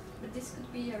 but this could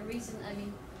be a reason. I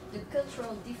mean, the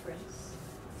cultural difference,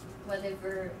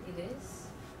 whatever it is,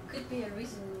 could be a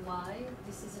reason why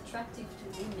this is attractive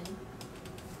to women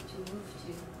to move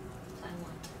to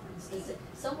Taiwan. For instance,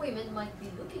 some women might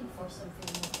be looking for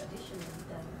something more traditional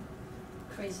than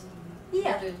crazy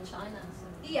modern China. So.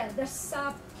 Yeah,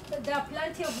 there are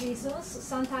plenty of reasons.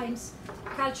 Sometimes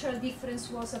cultural difference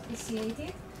was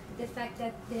appreciated. The fact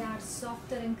that they are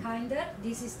softer and kinder.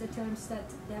 This is the terms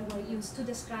that they were used to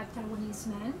describe Taiwanese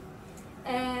men.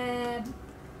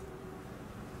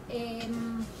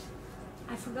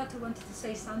 I forgot I wanted to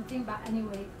say something, but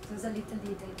anyway, it was a little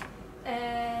detail.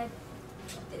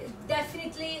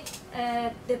 Definitely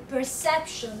the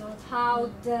perception of how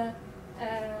the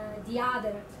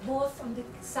other, both on the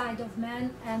side of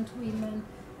men and women,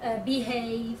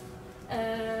 behave,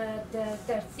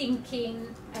 their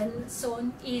thinking and so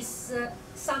on, is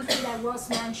something that was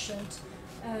mentioned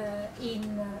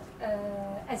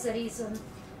as a reason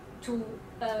to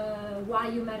why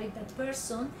you married that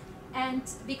person. And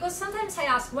because sometimes I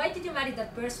ask, why did you marry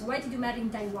that person? Why did you marry in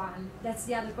Taiwan? That's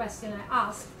the other question I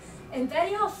ask. And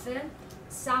very often,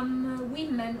 some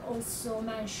women also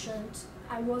mentioned,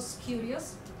 I was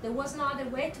curious, there was no other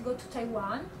way to go to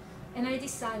Taiwan, and I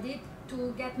decided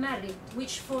to get married,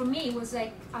 which for me was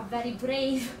like a very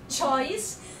brave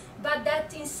choice, but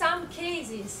that in some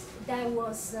cases, there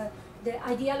was the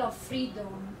ideal of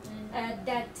freedom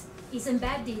that is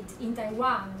embedded in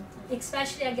Taiwan.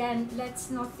 Especially again,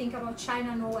 let's not think about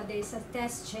China nowadays, that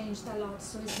has changed a lot,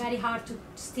 so it's very hard to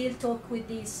still talk with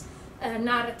this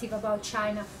narrative about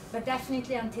China, but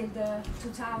definitely until the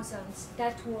 2000s,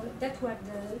 that were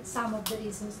some of the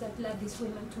reasons that led these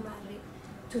women to marry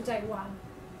to Taiwan.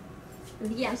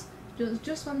 Yes?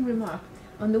 Just one remark.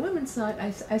 On the women's side,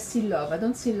 I see love. I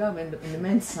don't see love in the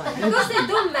men's side. Because they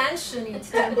don't mention it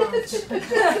too much.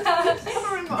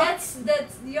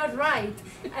 You're right.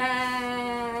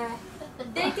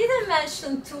 They didn't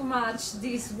mention too much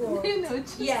this word.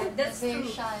 Yeah, that's very true.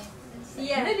 shy.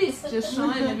 Yeah. Maybe it's just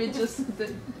shy, maybe it's just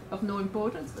of no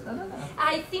importance, but I don't know.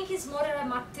 I think it's more a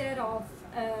matter of,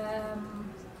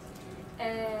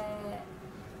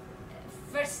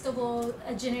 first of all,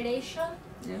 a generation.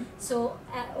 Yeah. So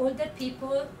older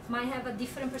people might have a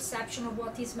different perception of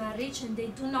what is marriage, and they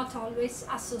do not always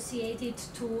associate it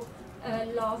to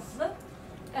love.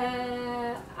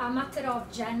 A matter of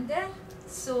gender,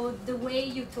 so the way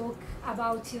you talk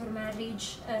about your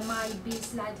marriage might be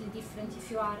slightly different if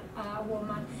you are a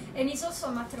woman. And it's also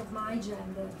a matter of my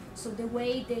gender, so the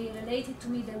way they related to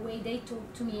me, the way they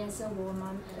talk to me as a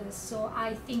woman. So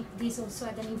I think this also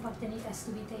had an impact, and it has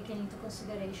to be taken into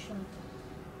consideration.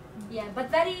 Yeah, but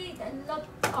very not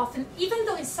often, even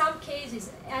though in some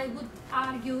cases I would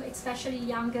argue, especially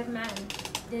younger men,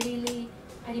 they really,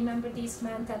 I remember this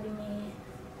man telling me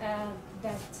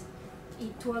that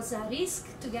it was a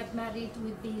risk to get married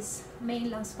with this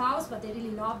mainland spouse, but they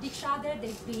really loved each other.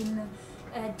 They've been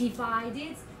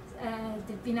divided,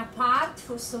 they've been apart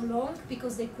for so long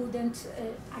because they couldn't,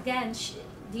 again,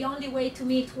 the only way to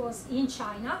meet was in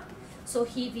China. So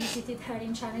he visited her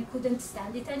in China, he couldn't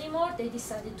stand it anymore, they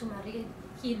decided to marry,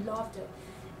 he loved her.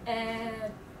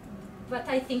 But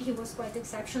I think he was quite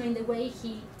exceptional in the way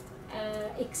he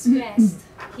expressed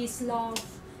his love,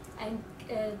 and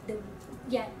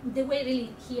the way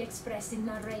really he expressed and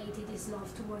narrated his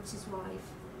love towards his wife.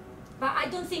 But I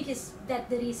don't think that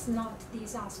there is not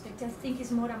this aspect, I think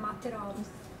it's more a matter of,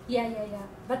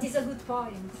 but it's a good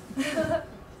point.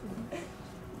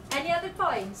 Any other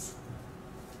points?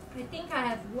 I think I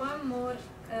have one more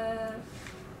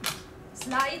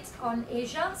slide on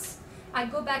Asians. I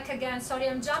go back again, sorry,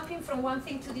 I'm jumping from one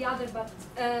thing to the other, but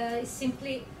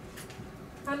simply,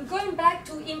 I'm going back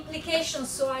to implications,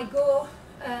 so I go,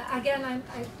 again, I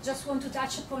just want to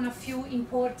touch upon a few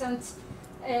important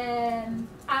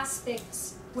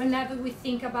aspects whenever we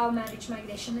think about marriage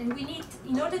migration. And we need,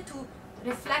 in order to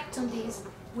reflect on this,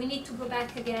 we need to go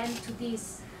back again to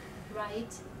this,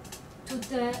 right?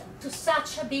 To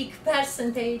such a big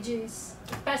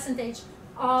percentage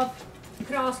of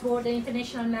cross-border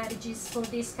international marriages for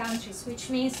these countries, which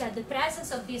means that the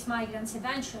presence of these migrants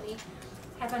eventually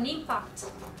have an impact,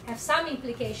 have some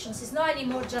implications. It's not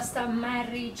anymore just a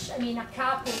marriage, a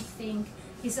couple thing.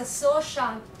 It's a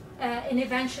social and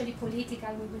eventually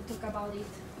political, we will talk about it,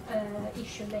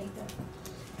 issue later.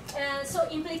 So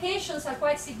implications are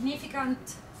quite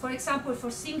significant, for example,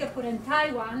 for Singapore and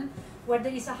Taiwan, where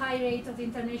there is a high rate of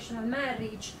international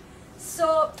marriage.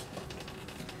 So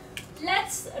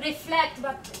let's reflect,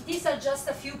 but these are just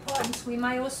a few points. We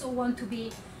might also want to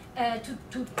be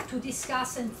to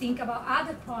discuss and think about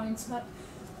other points, but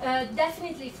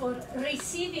definitely for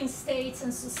receiving states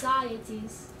and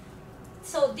societies.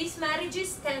 So these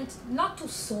marriages tend not to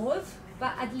solve,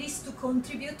 but at least to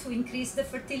contribute to increase the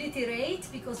fertility rate,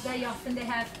 because very often they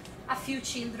have a few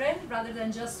children rather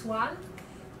than just one.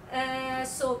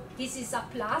 So this is a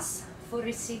plus for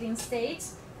receiving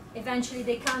states. Eventually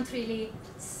they can't really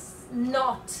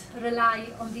not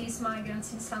rely on these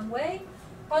migrants in some way.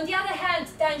 On the other hand,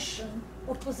 tension,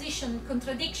 opposition,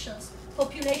 contradictions,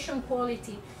 population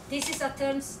quality. This is a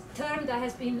term that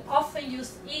has been often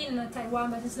used in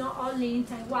Taiwan, but it's not only in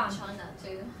Taiwan. China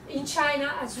too. In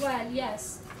China as well,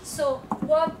 yes. So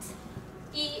what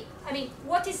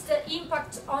is the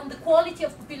impact on the quality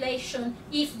of population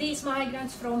if these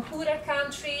migrants from poorer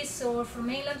countries or from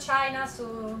mainland China,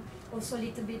 so also a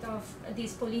little bit of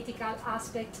this political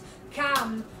aspect,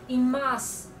 come in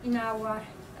mass in our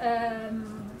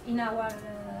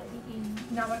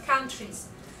countries.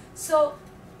 So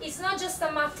it's not just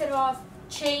a matter of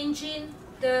changing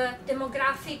the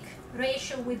demographic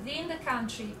ratio within the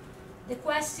country. The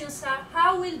questions are,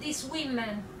 how will these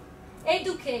women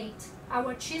educate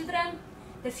our children,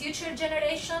 the future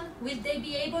generation? Will they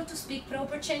be able to speak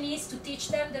proper Chinese, to teach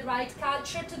them the right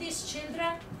culture to these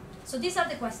children? So these are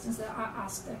the questions that are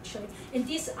asked, actually. And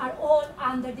these are all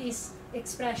under this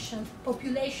expression,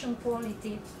 population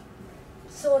quality.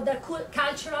 So the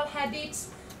cultural habits,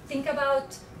 think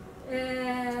about,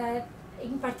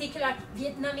 in particular,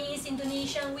 Vietnamese,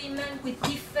 Indonesian women with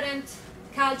different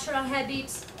cultural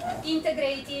habits,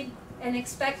 integrated and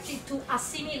expected to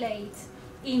assimilate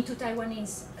into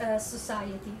Taiwanese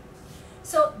society.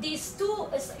 So these two,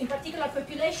 in particular,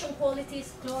 population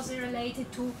qualities, closely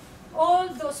related to all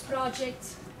those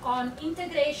projects on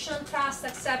integration, trust,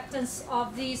 acceptance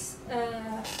of these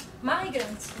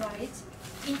migrants, right?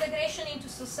 Integration into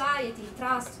society,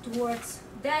 trust towards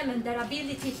them and their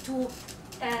ability to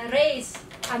raise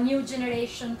a new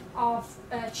generation of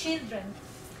children.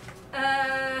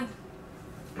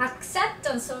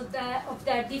 Acceptance of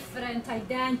their different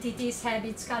identities,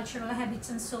 habits, cultural habits,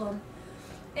 and so on.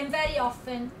 And very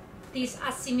often, these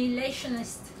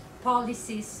assimilationist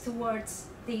policies towards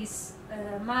these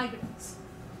migrants.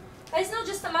 But it's not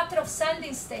just a matter of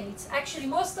sending states. Actually,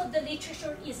 most of the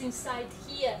literature is inside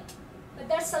here. But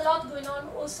there's a lot going on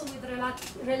also with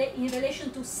in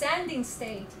relation to sending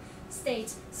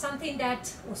states, something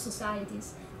that, or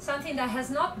societies, something that has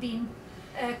not been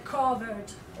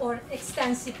covered or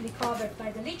extensively covered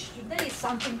by the literature. There is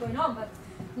something going on, but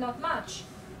not much.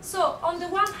 So, on the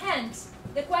one hand,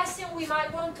 the question we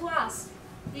might want to ask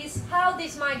is how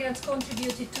these migrants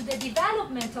contributed to the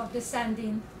development of the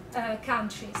sending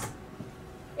countries.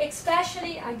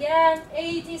 Especially, again,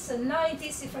 80s and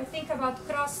 90s, if I think about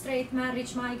cross-strait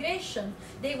marriage migration,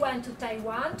 they went to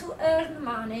Taiwan to earn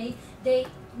money, they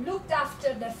looked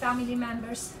after their family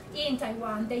members in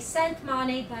Taiwan, they sent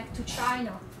money back to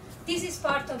China. This is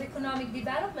part of economic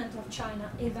development of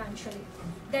China, eventually.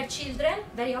 Their children,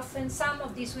 very often some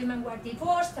of these women were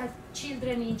divorced, had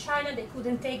children in China, they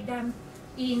couldn't take them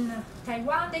in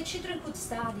Taiwan, their children could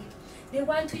study. They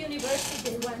went to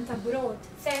university, they went abroad,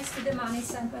 thanks to the money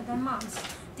sent by their moms.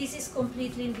 This is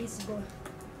completely invisible.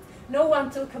 No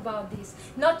one talks about this.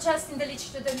 Not just in the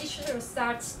literature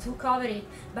starts to cover it,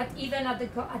 but even at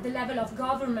the level of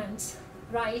governments,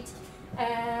 right?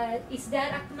 Is there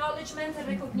acknowledgement and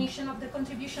recognition of the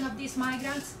contribution of these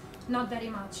migrants? Not very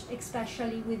much,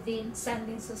 especially within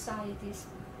sending societies.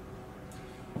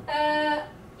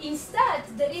 Instead,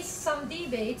 there is some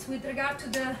debate with regard to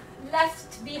the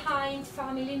left behind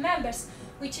family members,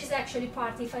 which is actually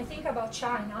part, if I think about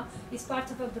China, is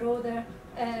part of a broader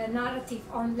narrative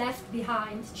on left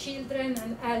behind children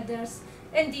and elders,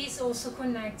 and this also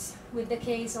connects with the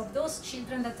case of those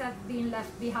children that have been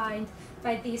left behind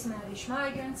by these marriage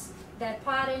migrants, their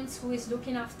parents, who is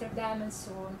looking after them, and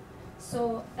so on.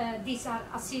 So these are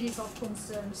a series of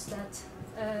concerns that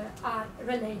are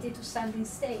related to sending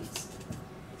states.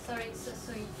 Sorry,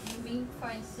 so you mean, for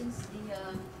instance,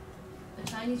 the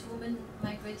Chinese woman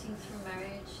migrating through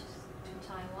marriage to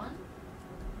Taiwan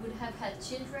would have had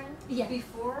children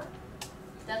before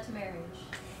that marriage?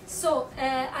 So,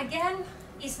 again,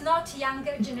 it's not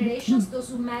younger generations, those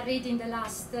who married in the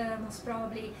last, most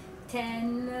probably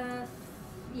 10,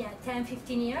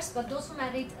 15 years, but those who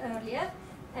married earlier.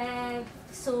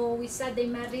 So we said they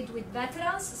married with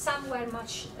veterans, some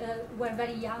were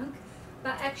very young,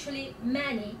 but actually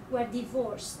many were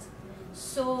divorced.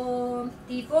 So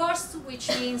divorced, which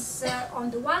means on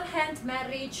the one hand,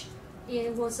 marriage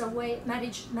was a way,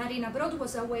 marrying abroad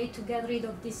was a way to get rid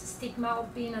of this stigma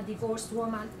of being a divorced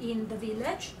woman in the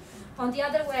village. On the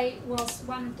other way, was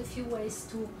one of the few ways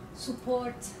to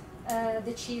support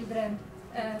the children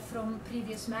from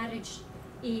previous marriage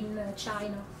in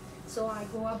China. So I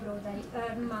go abroad, I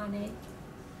earn money.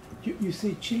 You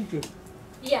say children?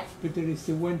 Yeah. But there is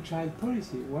the one-child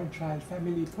policy, one-child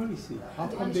family policy. How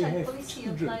come they have policy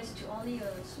children? applies to only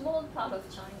a small part of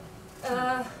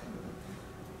China.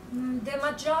 The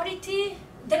majority,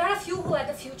 there are a few who had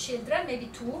a few children, maybe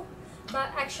two,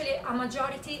 but actually a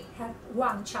majority had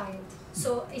one child.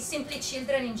 So it's simply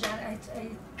children in general.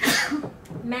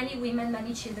 Many women,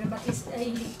 many children, but it's,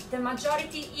 the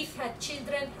majority, if had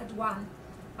children, had one.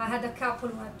 I had a couple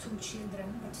who had two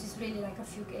children, but it's really like a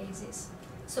few cases.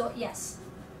 So yes.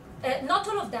 not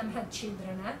all of them had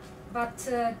children, but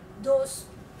those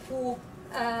who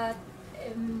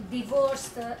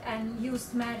divorced and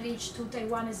used marriage to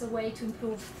Taiwan as a way to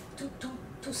improve,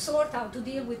 to sort out, to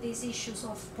deal with these issues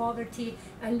of poverty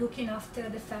and looking after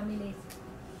the family.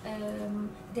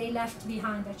 They left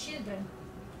behind their children,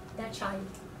 their child,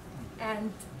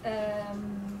 and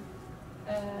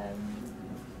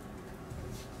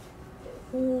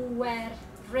who were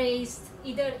raised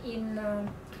either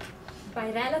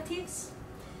by relatives,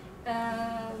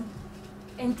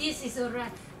 and this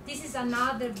is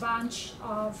another bunch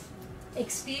of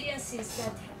experiences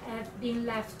that have been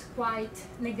left quite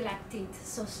neglected,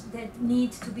 so that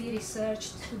need to be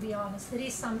researched, to be honest. There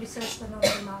is some research, but not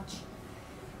very much.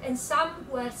 And some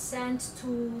were sent to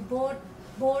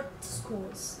board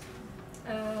schools.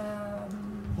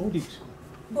 Boarding school.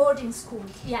 Boarding school,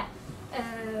 yeah.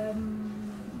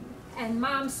 And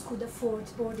moms could afford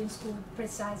boarding school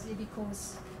precisely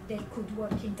because they could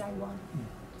work in Taiwan.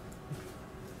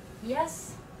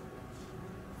 Yes?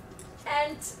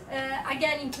 And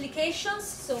again, implications,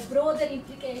 so broader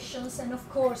implications, and of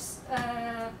course,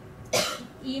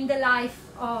 in the life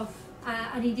of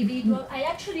an individual. I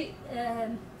actually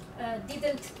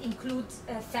didn't include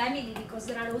family because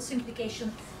there are also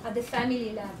implications at the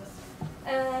family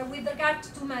level. With regard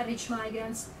to marriage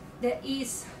migrants, there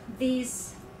is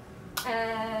this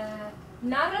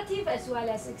narrative as well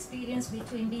as experience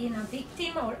between being a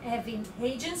victim or having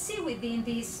agency within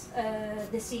this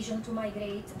decision to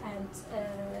migrate and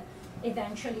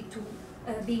eventually to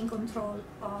be in control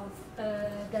of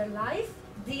their life.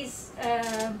 This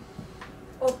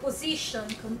opposition,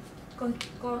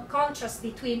 contrast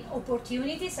between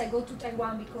opportunities. I go to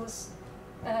Taiwan because,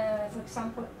 for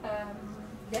example,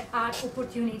 there are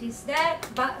opportunities there,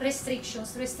 but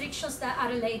restrictions that are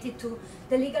related to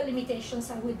the legal limitations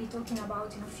I will be talking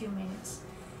about in a few minutes.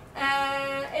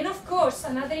 And of course,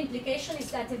 another implication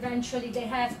is that eventually they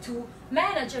have to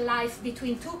manage a life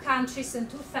between two countries and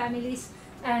two families,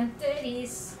 and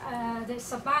there's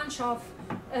a bunch of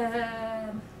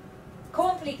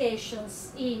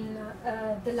complications in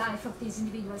the life of these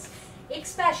individuals,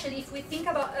 especially if we think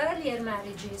about earlier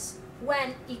marriages,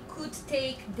 when it could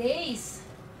take days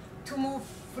to move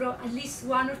from, at least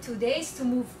 1 or 2 days to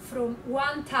move from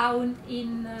one town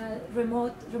in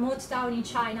remote town in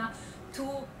China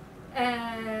to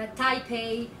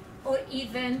Taipei, or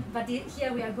even, but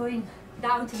here we are going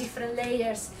down to different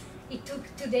layers. It took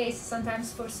 2 days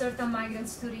sometimes for certain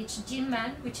migrants to reach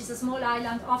Jinmen, which is a small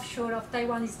island offshore of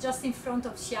Taiwan. It's just in front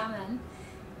of Xiamen.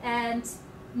 And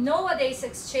nowadays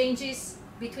exchanges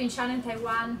between China and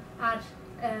Taiwan are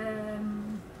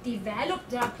developed.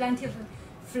 There are plenty of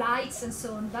flights and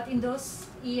so on, but in those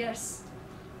years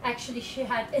actually she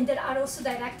had, and there are also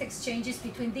direct exchanges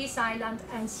between this island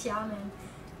and Xiamen.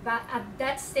 But at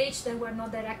that stage, there were no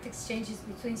direct exchanges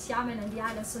between Xiamen and the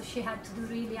island, so she had to do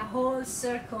really a whole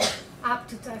circle up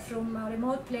to from a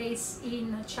remote place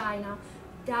in China,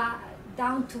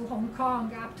 down to Hong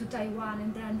Kong, up to Taiwan,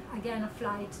 and then again a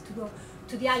flight to go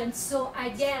to the island. So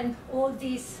again, all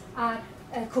these are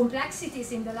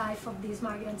complexities in the life of these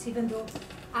migrants, even though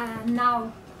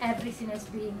now everything has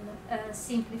been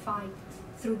simplified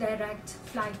through direct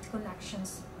flight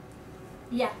connections.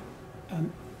 Yeah.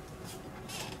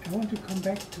 I want to come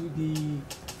back to the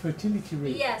fertility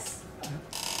rate. Yes.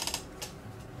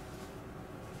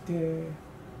 There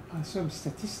are some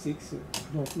statistics,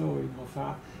 I don't know how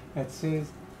far, that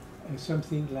says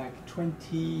something like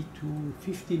 20 to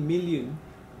 50 million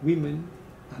women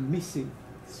are missing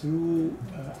through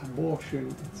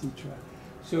abortion, etc.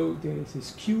 So there is a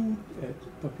skewed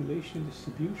population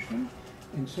distribution,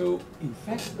 and so in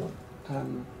fact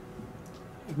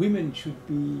women should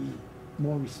be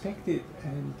more respected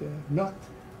and not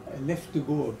left to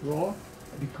go abroad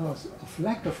because of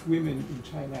lack of women in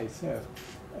China itself.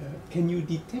 Can you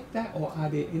detect that, or are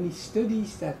there any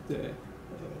studies that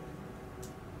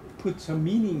put some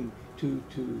meaning to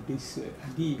this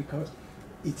idea? Because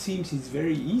it seems it's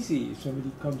very easy if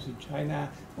somebody comes in China,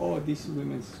 oh, this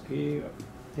woman's care,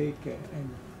 take and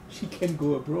she can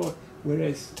go abroad,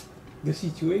 whereas the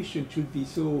situation should be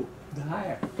so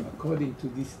dire according to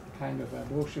this kind of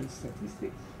abortion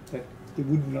statistic that they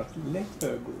would not let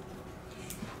her go.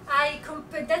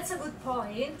 That's a good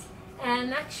point,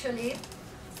 and actually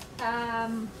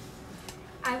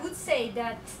I would say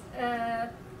that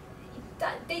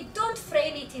they don't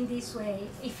frame it in this way.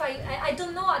 If I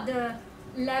don't know at the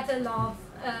level of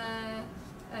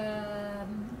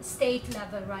state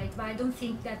level, right? But I don't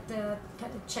think that the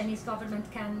Chinese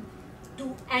government can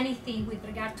do anything with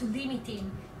regard to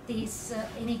limiting this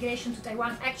immigration to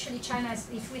Taiwan. Actually, China,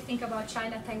 if we think about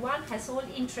China, Taiwan has all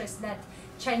interest that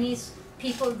Chinese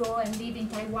people go and live in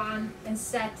Taiwan and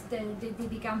they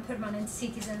become permanent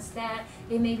citizens there,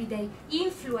 and maybe they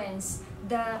influence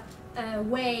the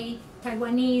way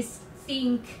Taiwanese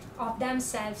think of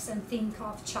themselves and think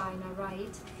of China,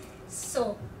 right?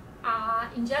 So,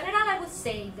 in general, I would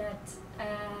say that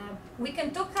we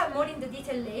can talk more in the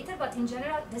detail later, but in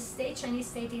general, the Chinese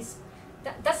state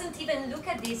doesn't even look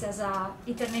at this as a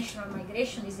international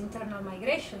migration, it's internal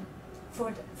migration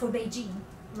for Beijing,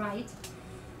 right?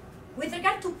 With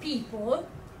regard to people,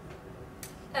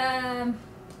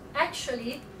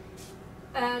 actually,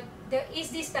 there is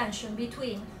this tension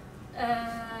between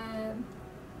at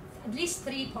least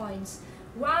 3 points.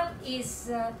 One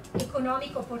is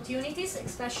economic opportunities,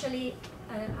 especially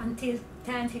until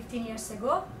 10, 15 years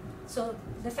ago. So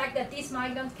the fact that this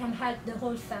migrant can help the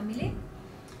whole family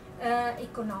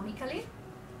economically.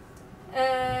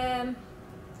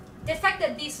 The fact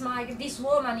that this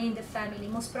woman in the family,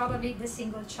 most probably the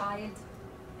single child,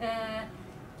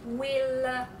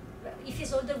 will, if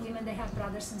it's older women, they have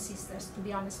brothers and sisters, to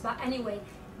be honest. But anyway,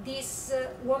 this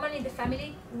woman in the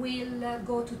family will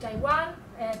go to Taiwan.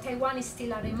 Taiwan is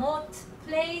still a remote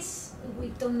place.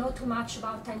 We don't know too much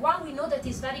about Taiwan. We know that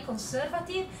it's very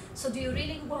conservative. So do you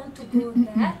really want to go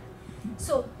there?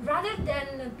 So rather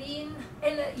than being,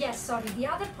 the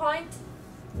other point,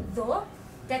 though,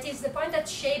 that is the point that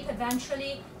shaped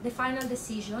eventually the final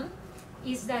decision,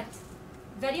 is that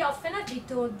very often I've been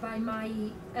told by my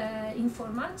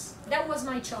informants, that was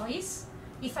my choice.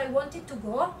 If I wanted to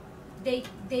go, they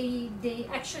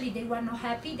were not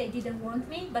happy, they didn't want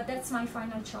me, but that's my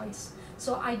final choice.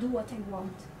 So I do what I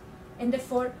want. And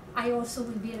therefore, I also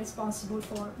will be responsible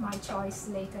for my choice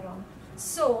later on.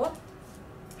 So,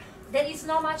 there is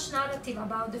not much narrative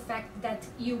about the fact that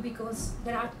because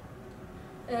there are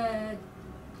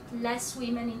less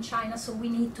women in China, so we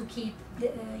need to keep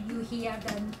you here,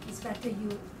 then it's better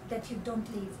that you don't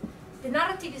leave. The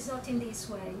narrative is not in this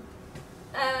way.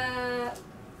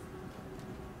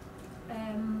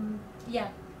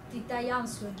 Did I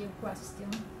answer your question?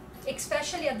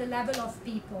 Especially at the level of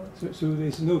people. So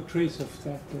there's no trace of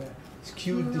that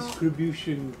skewed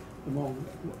distribution among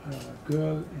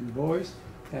girls and boys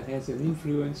that has an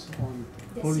influence on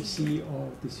policy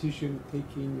or decision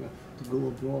taking to go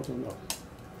abroad or not?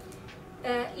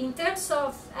 In terms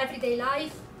of everyday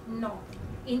life, no.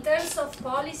 In terms of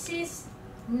policies,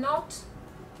 not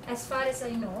as far as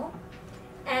I know.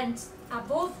 And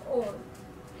above all,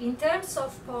 in terms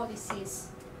of policies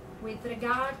with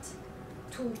regard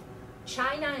to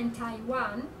China and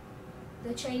Taiwan,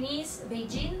 the Chinese,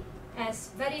 Beijing, has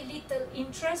very little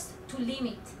interest to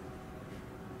limit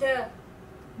the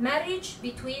marriage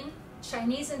between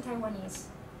Chinese and Taiwanese.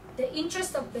 The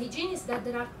interest of Beijing is that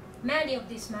there are many of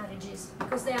these marriages,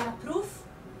 because they are a proof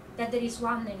that there is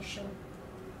one nation,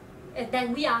 that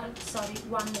we are,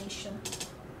 one nation.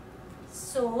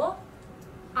 So,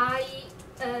 I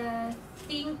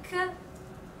think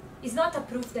it's not a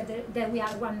proof that we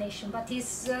are one nation, but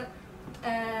it's a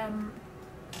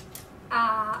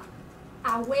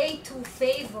way to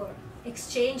favor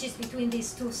exchanges between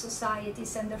these two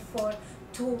societies, and therefore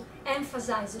to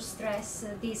emphasize or stress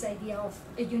this idea of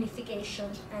a unification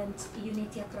and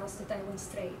unity across the Taiwan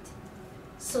Strait.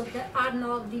 So there are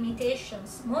no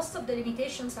limitations. Most of the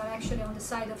limitations are actually on the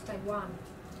side of Taiwan.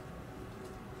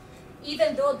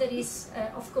 Even though there is,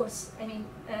 of course, in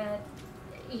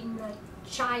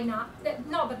China,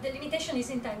 no, but the limitation is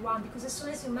in Taiwan, because as soon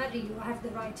as you marry, you have the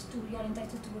right to, you are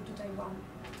entitled to go to Taiwan.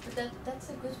 But that's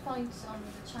a good point on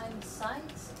the Chinese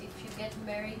side. If you get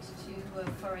married to a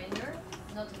foreigner,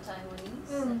 not a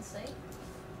Taiwanese, let's say,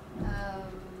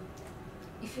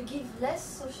 if you give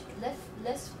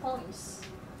less points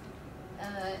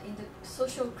in the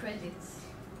social credits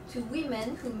to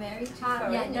women who marry to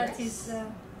foreigners, that is,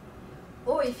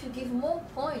 or if you give more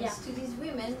points to these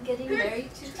women getting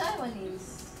married to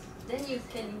Taiwanese, then you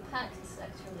can impact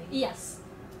actually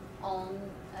on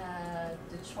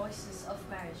the choices of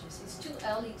marriages. It's too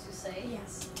early to say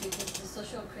because the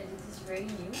social credit is very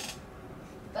new.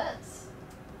 But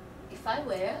if I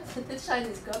were the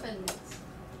Chinese government,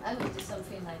 I would do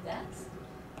something like that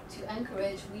to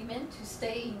encourage women to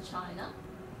stay in China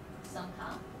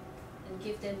somehow and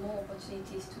give them more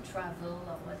opportunities to travel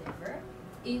or whatever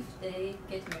if they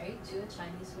get married to a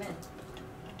Chinese man.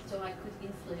 So I could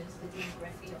influence the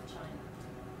demography of China.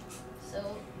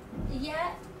 So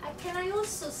can I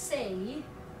also say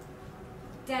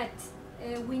that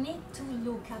we need to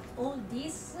look at all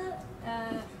this.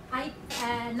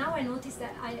 Now I notice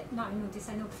that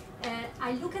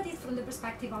I look at it from the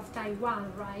perspective of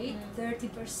Taiwan, right?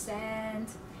 30%.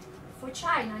 For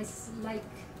China, it's like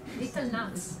little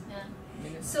nuts.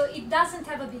 So it doesn't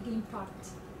have a big impact.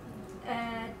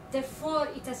 Therefore,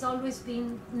 it has always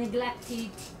been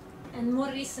neglected. And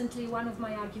more recently, one of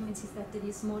my arguments is that there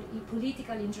is more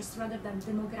political interest rather than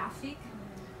demographic.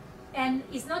 And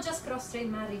it's not just cross-strait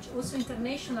marriage, also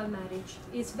international marriage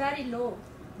is very low,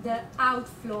 the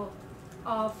outflow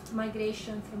of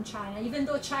migration from China, even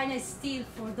though China is still,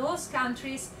 for those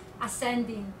countries,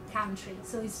 ascending country.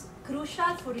 So it's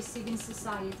crucial for receiving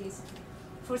societies.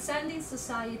 For sending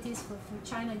societies, for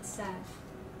China itself,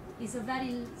 is a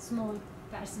very small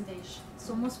percentage.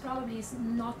 So most probably it's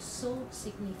not so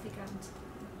significant.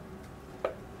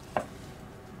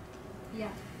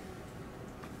 Yeah.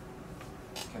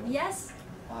 Yes?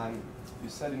 You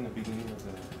said in the beginning of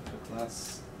the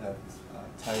class that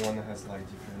Taiwan has like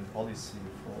different policy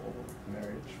for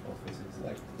marriage offices,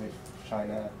 like with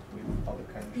China, with other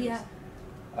countries.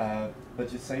 Yeah.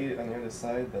 But you say on the other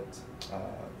side that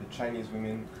the Chinese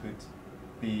women could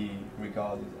be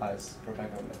regarded as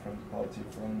propaganda from the party,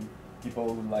 from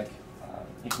people who like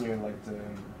ignore like the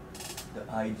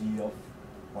idea of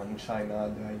one China,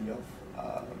 the idea of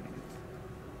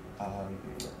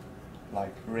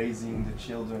like raising the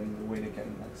children in the way they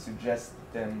can like suggest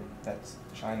them that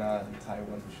China and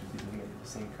Taiwan should be living in the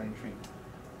same country.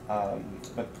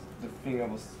 But the thing I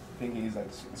was thinking is that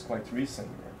it's quite recent.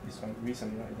 It's quite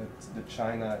recent, right? That the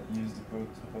China used the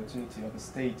opportunity of the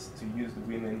state to use the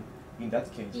women in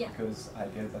that case, because I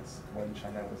guess that's when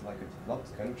China was like a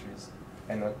developed countries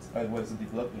and not it was a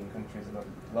developing countries and not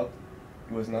developed.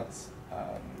 It was not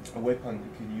a weapon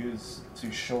they could use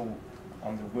to show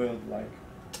on the world like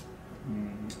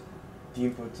the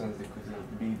importance they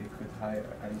could hire.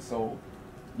 And so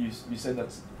you said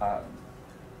that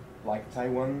like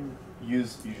Taiwan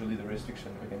use usually the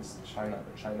restriction against China,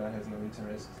 but China has no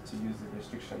interest to use the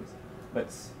restrictions.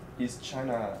 But has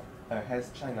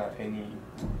China any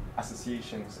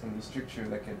associations, any structure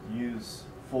that can use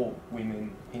for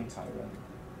women in Taiwan,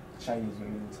 Chinese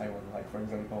women in Taiwan? Like for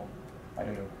example, I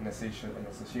don't know, an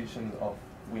association of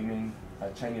women,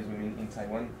 Chinese women in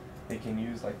Taiwan, they can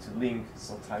use like to link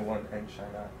so Taiwan and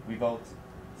China without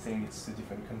saying it's two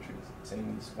different countries,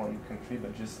 saying it's one country,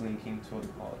 but just linking to other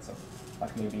parts of,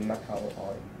 like maybe Macau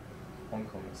or in Hong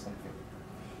Kong or something.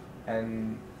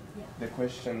 And the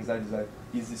question is that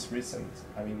is this recent?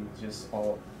 I mean,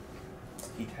 or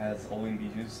it has only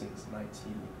been used since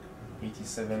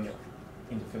 1987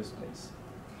 in the first place.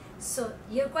 So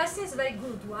your question is a very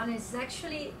good one. It's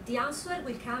actually, the answer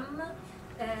will come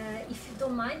if you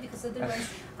don't mind, because otherwise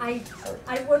I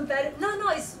won't better. No,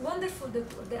 it's wonderful.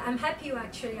 I'm happy you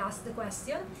actually asked the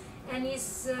question, and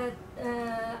it's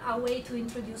a way to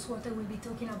introduce what I will be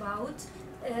talking about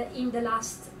in the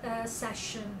last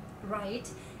session, right?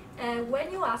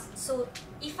 When you ask, so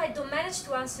if I don't manage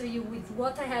to answer you with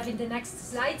what I have in the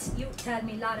next slides, you tell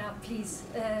me, Lara, please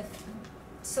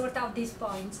sort out these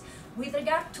points. With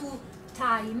regard to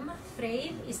time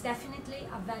frame, it's definitely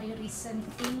a very recent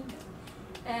thing.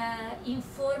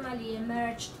 Informally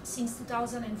emerged since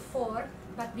 2004,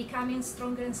 but becoming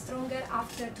stronger and stronger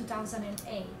after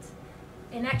 2008.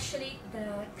 And actually,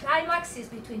 the climax is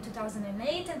between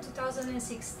 2008 and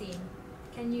 2016.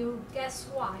 Can you guess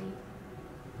why?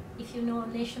 If you know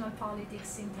national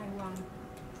politics in Taiwan.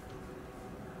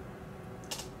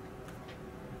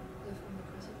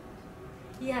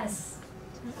 Yes.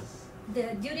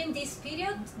 During this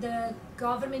period, the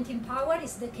government in power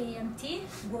is the KMT,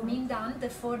 Kuomintang.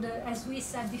 Therefore, as we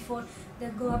said before,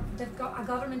 a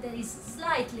government that is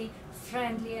slightly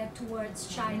friendlier towards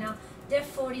China.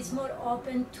 Therefore, is more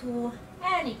open to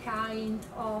any kind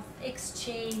of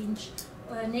exchange,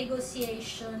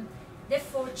 negotiation.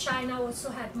 Therefore, China also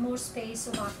had more space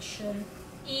of action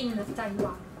in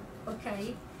Taiwan.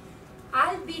 Okay.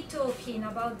 I'll be talking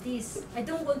about this. I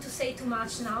don't want to say too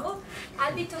much now.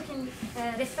 I'll be talking,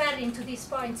 referring to these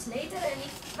points later, and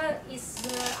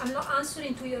if I'm not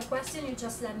answering to your question, you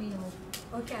just let me know.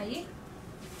 Okay?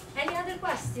 Any other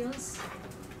questions?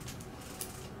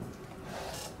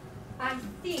 I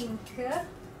think,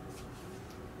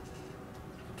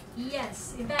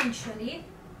 yes, eventually,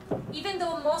 even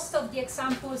though most of the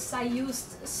examples I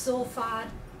used so far,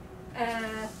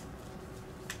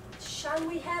 shall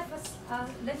we have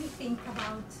let me think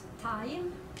about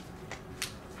time.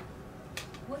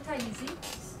 What time is it?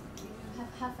 We have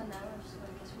half an hour, so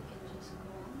I guess we can just go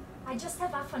on. I just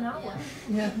have half an hour.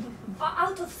 Yeah.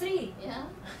 Out of 3. Yeah.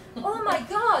 Oh my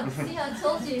God! See, I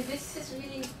told you, this is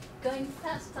really going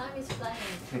fast. Time is flying.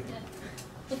 Yeah.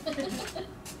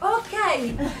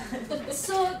 Okay,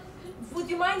 so would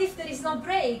you mind if there is no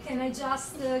break and I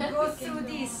just go through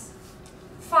this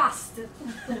fast?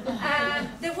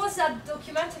 There was a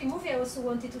documentary movie I also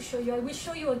wanted to show you. I will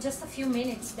show you in just a few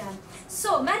minutes then.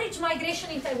 So, marriage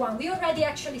migration in Taiwan. We already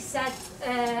actually said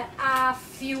a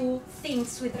few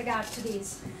things with regard to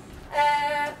this.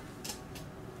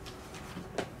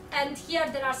 And here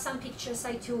there are some pictures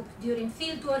I took during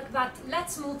fieldwork, but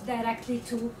let's move directly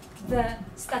to the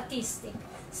statistics.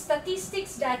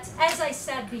 Statistics that, as I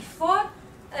said before,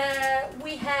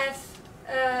 we have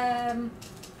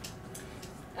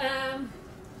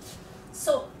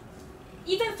so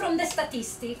even from the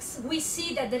statistics, we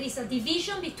see that there is a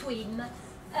division between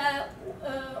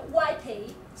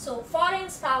YPay, so foreign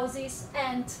spouses,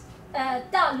 and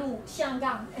Dalu,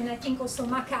 Xianggang, and I think also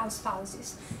Macau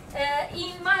spouses.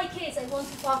 In my case, I want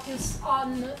to focus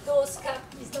on those,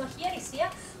 it's not here, it's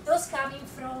here, those coming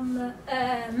from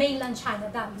mainland China,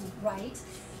 Dalu, right?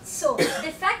 So,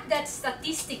 the fact that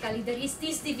statistically there is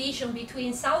this division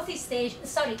between Southeast Asia,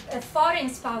 foreign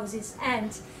spouses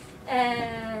and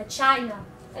China,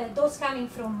 those coming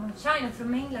from China,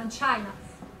 from mainland China,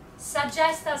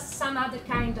 suggests us some other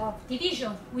kind of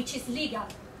division, which is legal,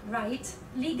 right?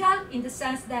 Legal in the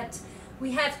sense that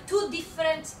we have two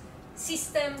different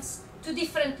systems, two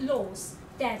different laws.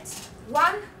 That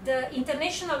one, the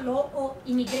International Law or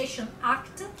Immigration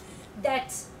Act,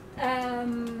 that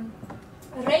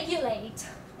regulate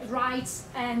rights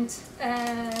and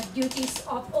duties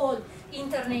of all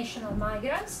international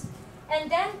migrants, and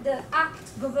then the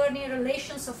Act governing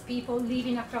relations of people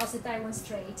living across the Taiwan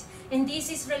Strait, and this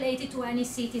is related to any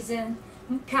citizen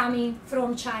coming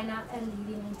from China and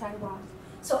living in Taiwan.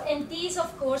 So, and this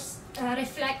of course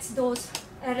reflects those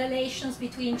relations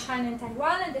between China and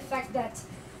Taiwan, and the fact that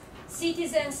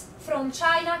citizens from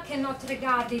China cannot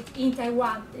regard it in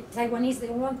Taiwan. The Taiwanese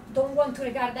don't want to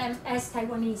regard them as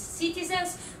Taiwanese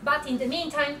citizens, but in the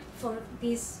meantime, for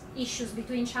these issues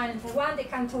between China and Taiwan, they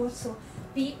can also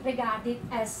be regarded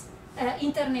as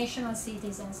international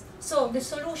citizens. So the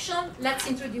solution, let's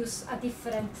introduce a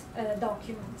different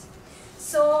document.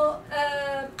 So,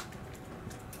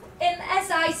 and as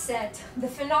I said, the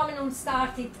phenomenon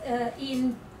started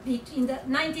in the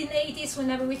 1980s,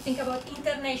 whenever we think about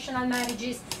international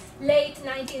marriages, late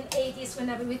 1980s,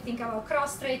 whenever we think about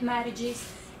cross-strait marriages,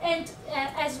 and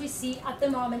as we see at the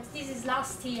moment, this is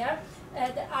last year,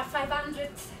 there are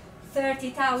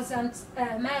 530,000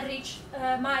 marriage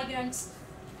migrants,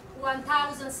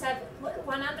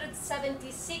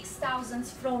 176,000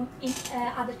 from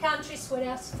other countries,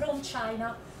 whereas from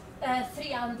China,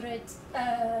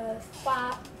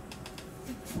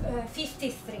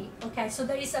 353. Okay, so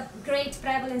there is a great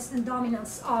prevalence and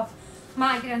dominance of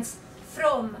migrants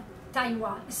from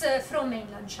Taiwan, so from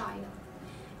mainland China.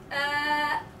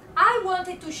 I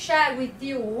wanted to share with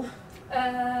you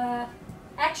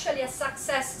actually a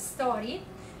success story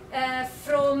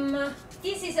from.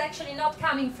 This is actually not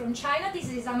coming from China. This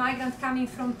is a migrant coming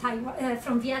from Taiwan,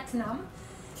 from Vietnam,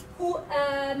 who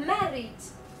married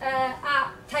a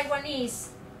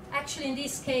Taiwanese. Actually, in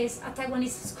this case, a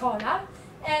Taiwanese scholar,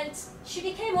 and she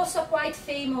became also quite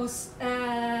famous,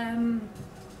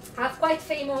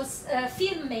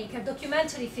 filmmaker,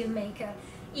 documentary filmmaker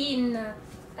in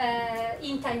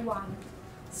Taiwan.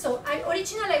 So,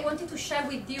 originally I wanted to share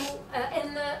with you,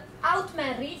 Out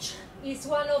Marriage is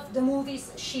one of the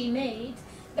movies she made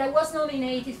that was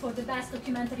nominated for the Best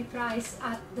Documentary Prize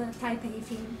at the Taipei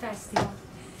Film Festival.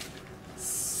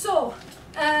 So,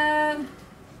 and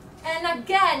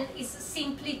again, it's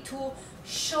simply to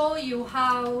show you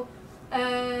how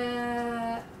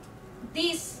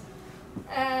these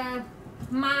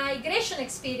migration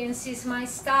experiences might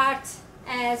start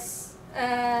as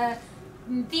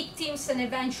victims and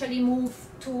eventually move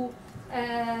to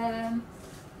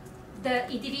the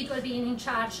individual being in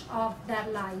charge of their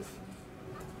life.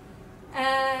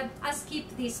 I skip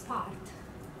this part.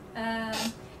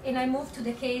 And I move to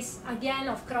the case again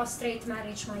of cross-strait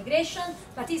marriage migration,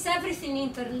 but is everything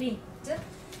interlinked?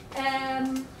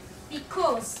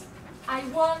 Because I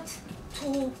want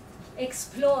to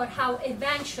explore how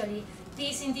eventually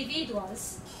these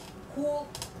individuals who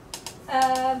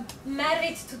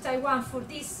married to Taiwan for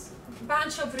this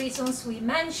bunch of reasons we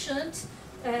mentioned,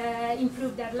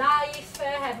 improve their life,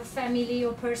 have a family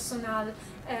or personal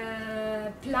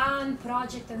plan,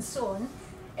 project, and so on,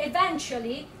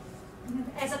 eventually,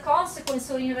 as a consequence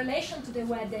or in relation to the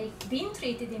way they've been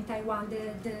treated in Taiwan,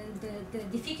 the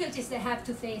difficulties they have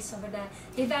to face over there,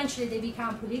 eventually they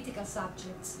become political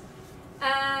subjects.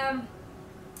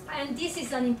 and this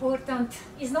is an important,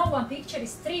 it's not one picture,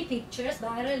 it's 3 pictures,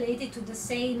 but are related to the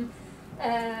same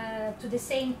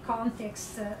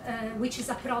context, which is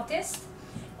a protest.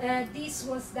 This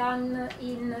was done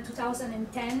in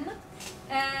 2010,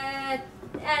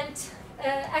 and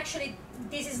actually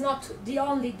this is not the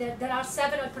only, there are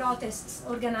several protests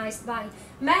organized by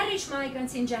marriage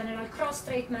migrants in general,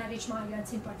 cross-strait marriage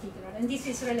migrants in particular, and this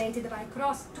is related by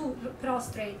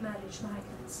cross-strait marriage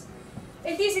migrants.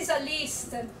 And this is a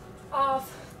list of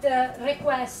the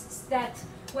requests that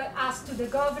were asked to the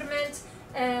government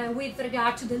with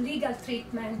regard to the legal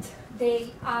treatment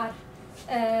they are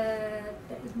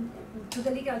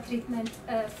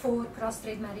for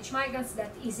cross-strait marriage migrants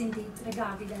that is indeed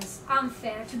regarded as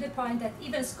unfair, to the point that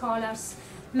even scholars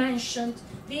mentioned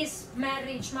these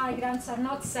marriage migrants are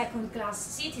not second-class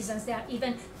citizens, they are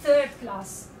even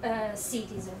third-class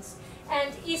citizens.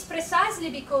 And it's precisely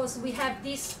because we have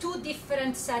these 2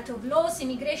 different set of laws,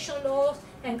 immigration law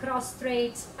and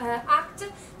cross-strait act,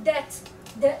 that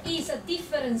there is a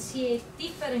differentiated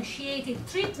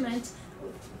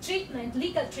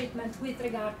legal treatment with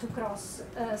regard to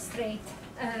cross-strait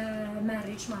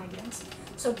marriage migrants.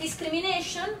 So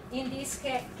discrimination in this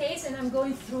case, and I'm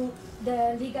going through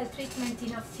the legal treatment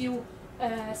in a few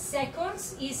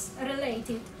seconds, is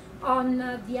related on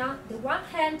the one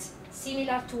hand,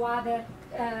 similar to other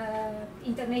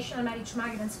international marriage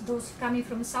migrants, those coming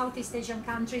from Southeast Asian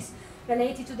countries,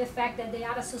 related to the fact that they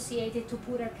are associated to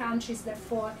poorer countries,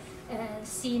 therefore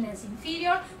seen as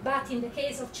inferior. But in the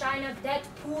case of China, that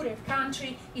poorer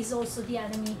country is also the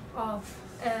enemy of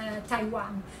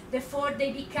Taiwan. Therefore,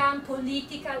 they become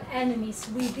political enemies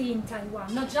within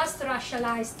Taiwan, not just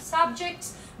racialized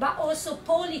subjects, but also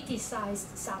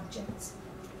politicized subjects.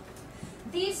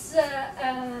 This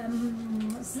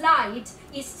slide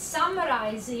is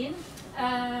summarizing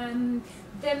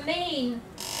the main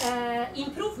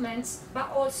improvements, but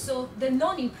also the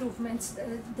non-improvements,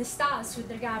 the stars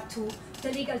with regard to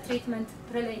the legal treatment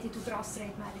related to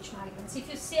cross-strait marriage migrants. If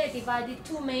you see, I divided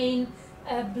 2 main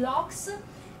blocks,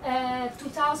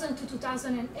 2000 to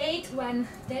 2008, when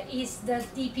there is the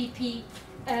DPP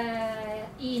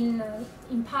in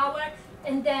power,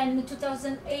 and then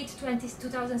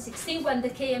 2008-2016 when the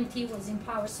KMT was in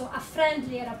power, so a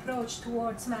friendlier approach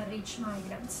towards marriage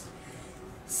migrants.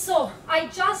 So I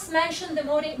just mentioned the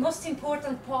most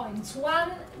important points.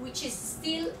 One, which is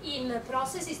still in the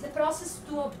process, is the process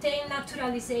to obtain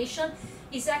naturalization.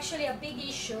 Is actually a big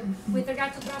issue with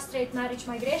regard to cross-strait marriage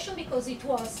migration, because it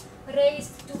was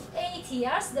raised to 8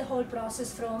 years, the whole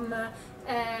process from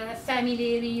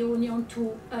family reunion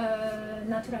to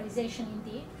naturalization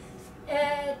indeed.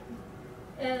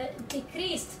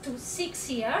 Decreased to 6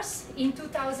 years in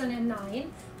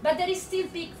 2009, but there is still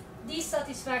big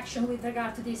dissatisfaction with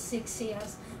regard to these 6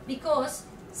 years, because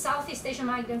Southeast Asian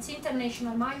migrants,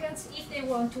 international migrants, if they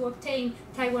want to obtain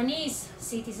Taiwanese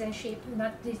citizenship,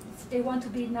 if they want to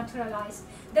be naturalized,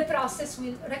 the process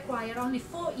will require only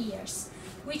 4 years,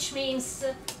 which means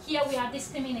here we are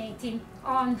discriminating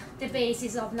on the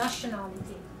basis of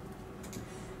nationality.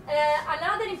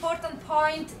 Another important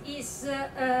point is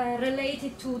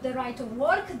related to the right of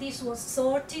work. This was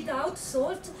sorted out,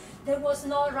 There was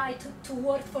no right to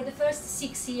work for the first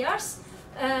 6 years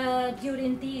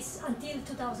during this until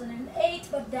 2008,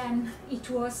 but then it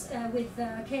was with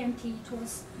KMT it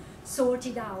was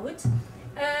sorted out.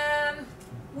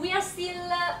 We are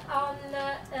still on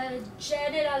a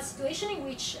general situation in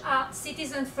which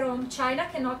citizens from China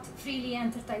cannot freely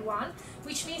enter Taiwan,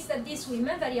 which means that these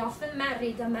women very often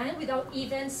married a man without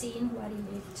even seeing where he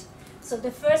lived. So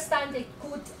the first time they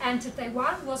could enter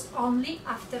Taiwan was only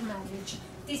after marriage.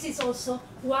 This is also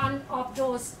one of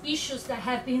those issues that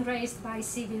have been raised by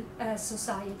civil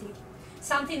society,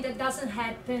 something that doesn't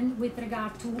happen with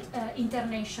regard to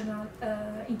international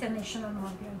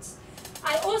migrants.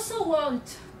 I also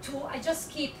want to, I just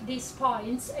keep these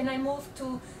points and I move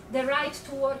to the right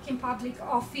to work in public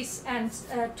office and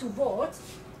to vote.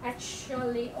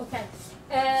 Actually, okay,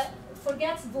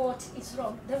 forget vote is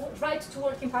wrong. The right to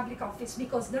work in public office,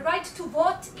 because the right to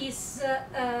vote is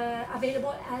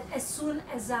available as soon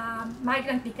as a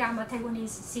migrant becomes a Taiwanese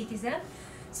citizen.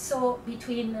 So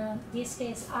between this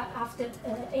case after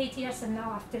 8 years and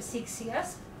now after 6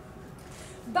 years.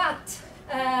 But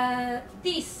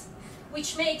this,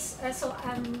 which makes a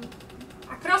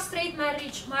cross-strait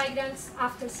marriage migrants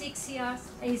after 6 years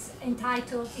is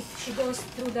entitled, if she goes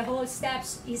through the whole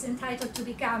steps, is entitled to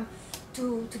become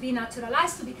to be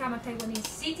naturalized, to become a Taiwanese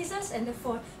citizen, and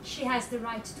therefore she has the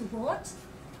right to vote.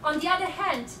 On the other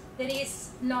hand, there is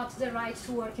not the right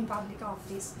to work in public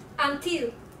office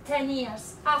until 10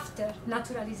 years after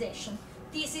naturalization.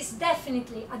 this is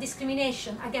definitely a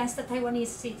discrimination against a Taiwanese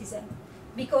citizen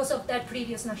because of their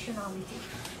previous nationality.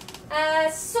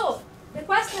 So, the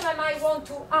question I might want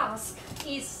to ask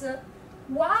is,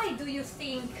 why do you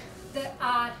think there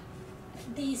are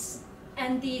these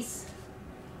and these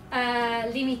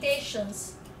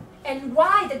limitations, and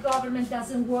why the government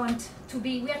doesn't want to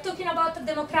be? We are talking about a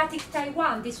democratic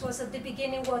Taiwan. This was at the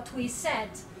beginning what we said.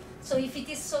 So if it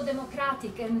is so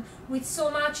democratic and with so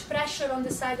much pressure on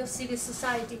the side of civil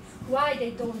society, why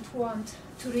they don't want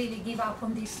to really give up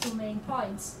on these two main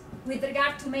points? With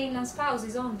regard to mainland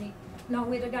spouses only, not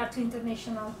with regard to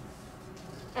international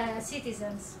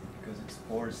citizens. Because it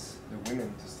forces the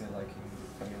women to stay like in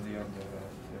the family of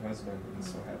the husband, and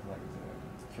so have like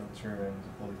the culture and the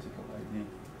political ID,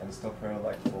 and stop her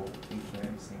like for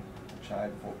influencing the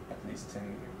child for at least 10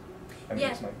 years. I mean, Yeah.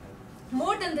 that's my point.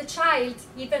 More than the child,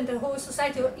 even the whole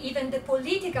society, or even the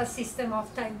political system of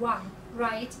Taiwan,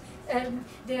 right?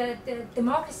 The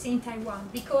democracy in Taiwan.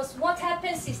 Because what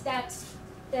happens is that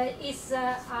there is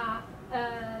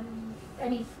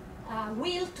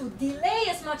will to delay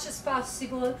as much as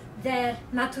possible their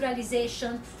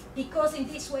naturalization, because in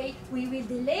this way we will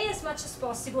delay as much as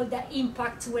possible the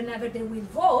impact whenever they will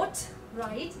vote,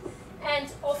 right?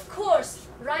 And of course,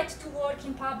 right to work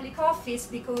in public office,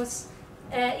 because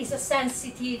is a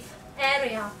sensitive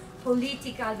area,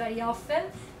 political very often,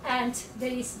 and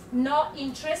there is no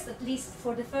interest, at least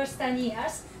for the first 10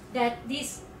 years, that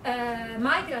these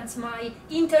migrants might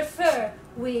interfere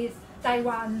with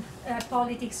Taiwan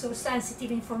politics or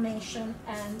sensitive information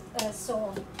and so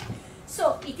on.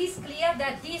 So it is clear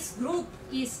that this group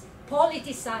is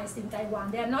politicized in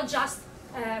Taiwan. They are not just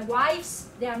wives,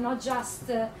 they are not just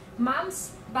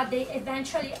moms, but they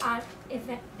eventually are,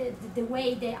 the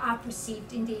way they are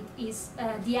perceived indeed is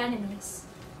the enemies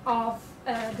of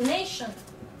the nation.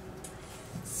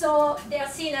 So they are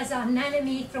seen as an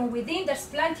enemy from within. There's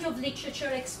plenty of literature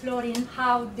exploring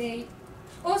how they...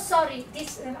 Oh, sorry,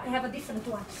 this I have a different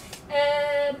one.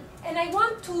 And I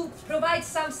want to provide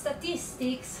some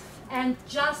statistics and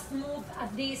just move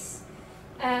at this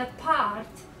part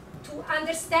to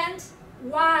understand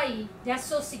why they are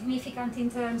so significant in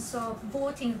terms of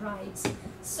voting rights.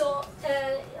 So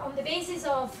on the basis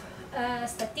of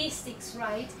statistics,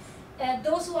 right,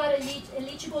 those who are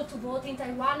eligible to vote in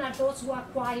Taiwan are those who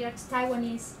acquired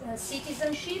Taiwanese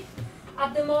citizenship.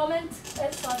 At the moment,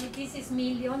 sorry, this is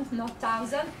million, not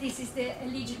thousand. This is the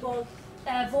eligible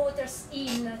voters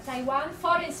in Taiwan.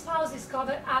 Foreign spouses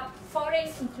cover up, foreign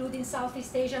including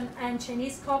Southeast Asian and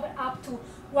Chinese, cover up to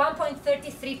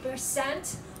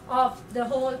 1.33% of the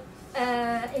whole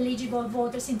eligible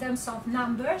voters in terms of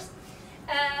numbers.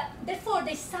 Therefore,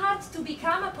 they start to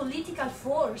become a political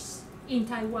force in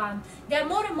Taiwan. They are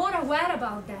more and more aware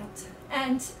about that.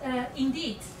 And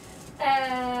indeed,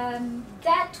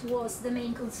 that was the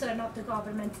main concern of the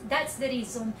government. That's the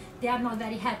reason they are not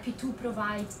very happy to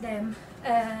provide them,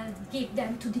 give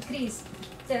them, to decrease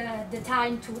the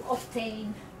time to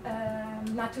obtain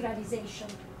naturalization.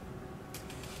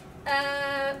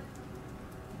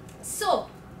 So,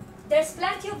 there's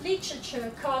plenty of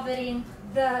literature covering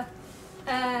the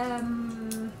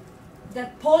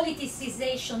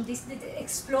politicization,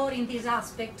 exploring this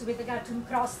aspect with regard to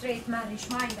cross-strait marriage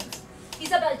migrants.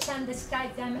 Isabel Chen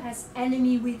described them as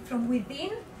enemy from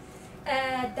within.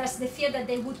 There's the fear that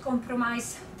they would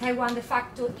compromise Taiwan de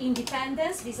facto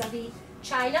independence vis-à-vis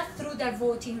China through their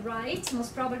voting rights.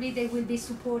 Most probably they will be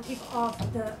supportive of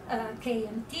the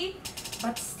KMT,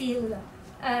 but still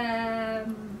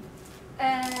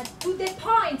to the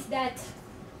point that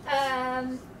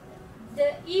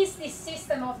there is this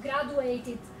system of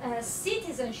graduated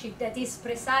citizenship that is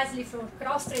precisely for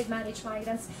cross-strait marriage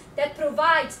migrants that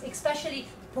provides especially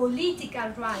political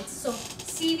rights. So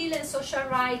civil and social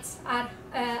rights are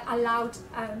allowed,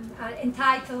 are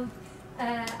entitled,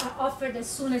 are offered as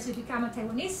soon as you become a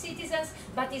Taiwanese citizen,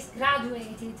 but is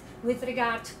graduated with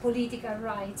regard to political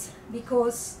rights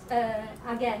because,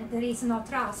 again, there is no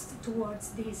trust towards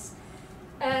these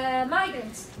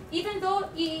migrants. Even though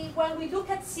when we look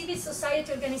at civil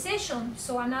society organizations,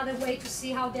 so another way to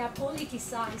see how they are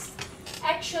politicized,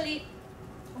 actually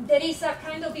there is a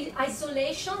kind of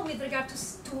isolation with regard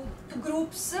to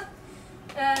groups.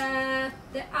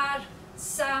 There are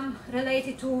some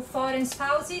related to foreign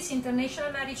spouses,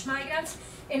 international marriage migrants,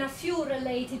 and a few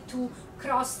related to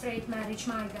cross-strait marriage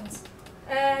migrants.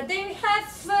 They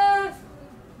have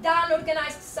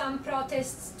organized some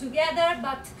protests together,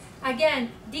 but again,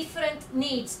 different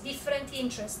needs, different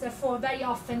interests, therefore very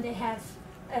often they have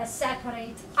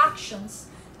separate actions.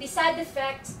 Beside the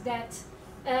fact that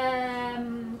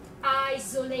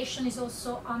Isolation is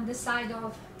also on the side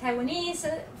of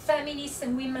Taiwanese feminists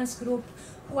and women's group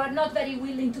who are not very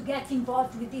willing to get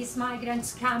involved with these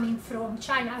migrants coming from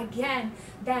China. Again,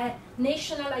 their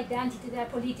national identity, their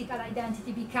political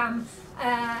identity become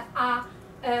a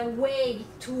way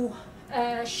to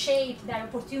shape their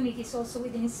opportunities also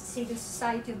within civil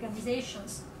society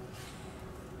organizations.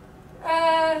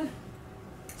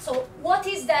 So what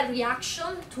is their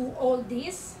reaction to all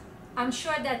this? I'm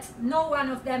sure that no one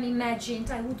of them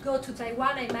imagined I would go to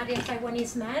Taiwan, I marry a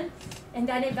Taiwanese man, and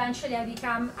then eventually I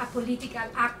become a political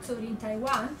actor in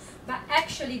Taiwan. But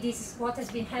actually this is what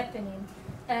has been happening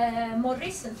more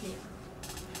recently.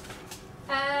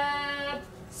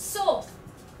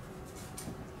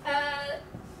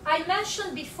 I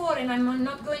mentioned before, and I'm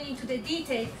not going into the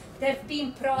detail, there have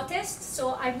been protests,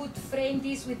 so I would frame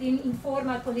this within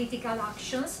informal political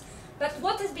actions. But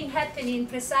what has been happening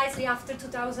precisely after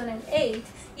 2008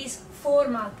 is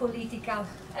formal political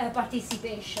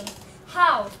participation.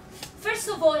 How? First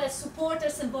of all, as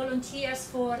supporters and volunteers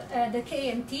for the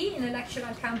KMT in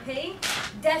electoral campaign,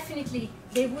 definitely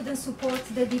they wouldn't support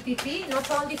the DPP, not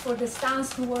only for the stance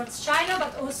towards China,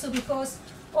 but also because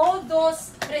all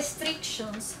those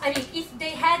restrictions, I mean, if they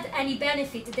had any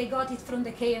benefit, they got it from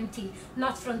the KMT,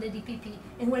 not from the DPP.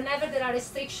 And whenever there are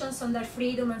restrictions on their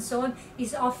freedom and so on,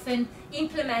 is often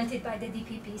implemented by the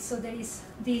DPP. So there is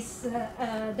this,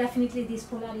 definitely this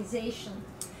polarization.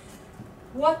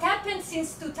 What happened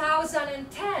since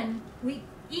 2010, we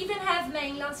even have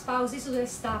mainland spouses who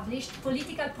established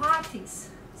political parties.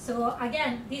 So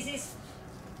again, this is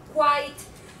quite,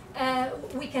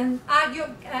 we can argue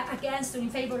against or in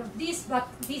favor of this, but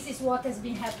this is what has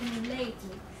been happening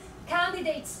lately.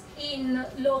 Candidates in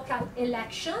local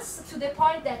elections, to the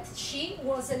point that she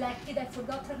was elected, I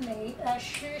forgot her name,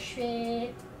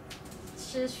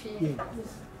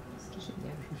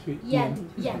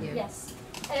 yes.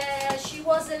 She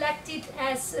was elected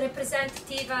as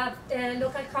representative of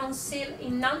local council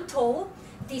in Nantou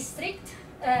district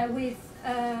with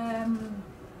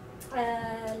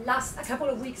a couple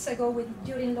of weeks ago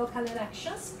during local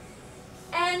elections.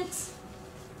 And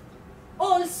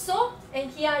also,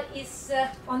 and here is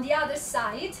on the other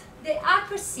side, they are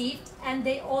perceived and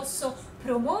they also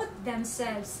promote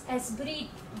themselves as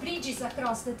bridges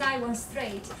across the Taiwan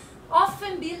Strait,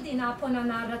 often building up on a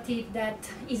narrative that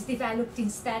is developed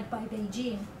instead by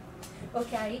Beijing.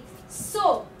 Okay,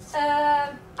 so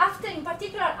in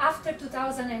particular after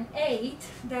 2008,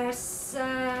 there's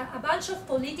a bunch of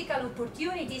political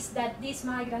opportunities that these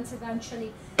migrants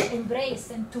eventually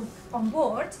embraced and took on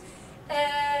board,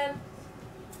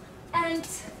 and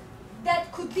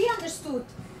that could be understood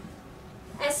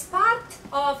as part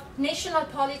of national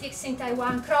politics in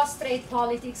Taiwan, cross-strait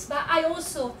politics, but I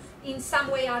also in some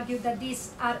way argue that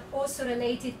these are also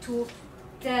related to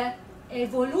the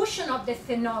evolution of the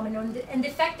phenomenon and the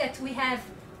fact that we have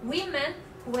women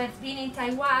who have been in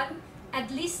Taiwan at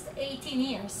least 18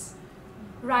 years,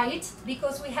 right?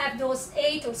 Because we have those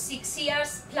 8 or 6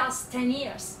 years plus 10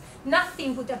 years.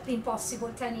 Nothing would have been possible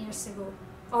 10 years ago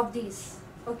of this,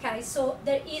 okay? So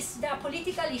there are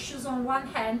political issues on one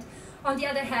hand. On the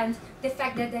other hand, the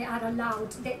fact that they are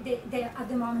allowed, they at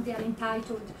the moment they are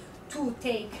entitled to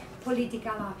take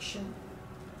political action.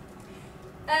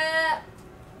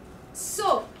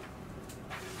 So,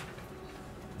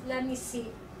 let me see.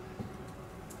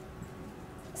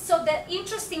 So the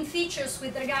interesting features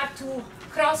with regard to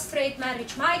cross-strait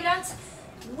marriage migrants,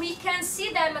 we can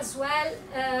see them as well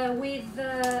with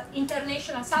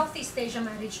international Southeast Asian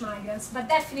marriage migrants, but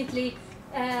definitely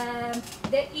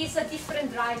there is a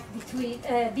different drive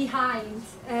behind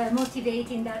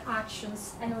motivating their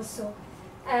actions and also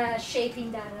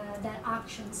shaping their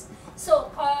actions.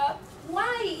 So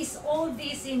why is all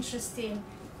this interesting?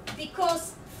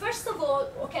 Because first of all,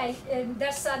 okay,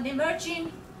 there's an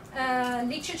emerging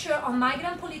literature on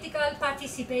migrant political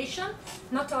participation,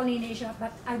 not only in Asia,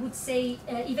 but I would say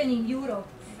even in Europe.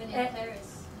 Even in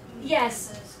Paris. Yes.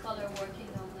 There's a scholar working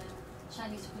on the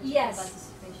Chinese political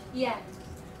participation. Yeah.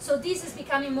 So this is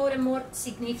becoming more and more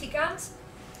significant.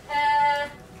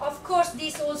 Of course,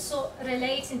 this also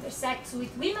intersects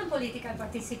with women political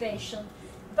participation.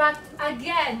 But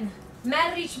again,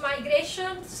 marriage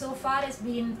migration so far has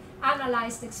been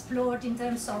analyzed, explored in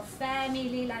terms of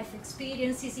family, life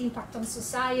experiences, impact on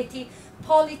society.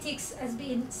 Politics has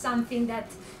been something that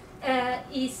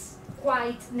is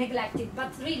quite neglected.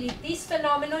 But really, this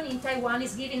phenomenon in Taiwan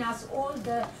is giving us all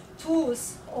the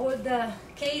tools, all the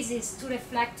cases to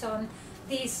reflect on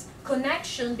this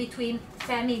connection between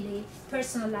family,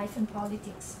 personal life, and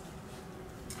politics.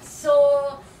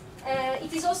 So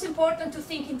It is also important to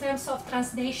think in terms of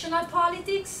transnational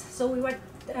politics. So we were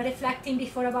reflecting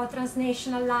before about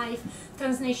transnational life,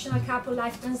 transnational couple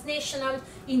life, transnational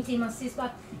intimacies,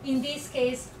 but in this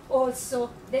case also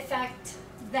the fact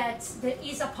that there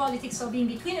is a politics of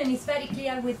in-between, and it's very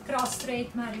clear with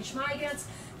cross-strait marriage migrants,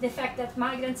 the fact that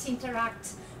migrants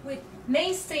interact with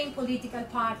mainstream political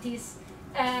parties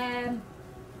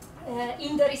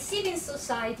in the receiving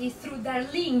society through their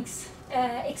links,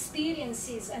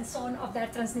 experiences and so on of their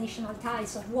transnational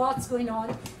ties, of what's going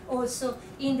on also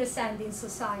in the sending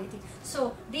society.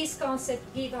 So this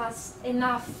concept gives us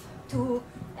enough to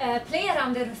play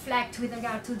around and reflect with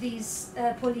regard to these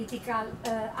political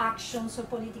actions or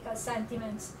political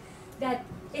sentiments that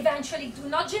eventually do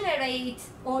not generate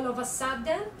all of a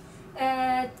sudden.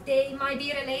 They might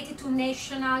be related to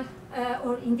national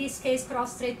or in this case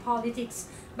cross-strait politics,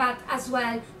 but as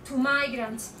well to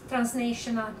migrant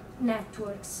transnational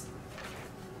networks.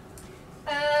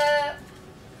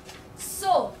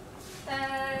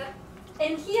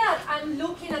 And here I'm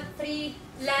looking at 3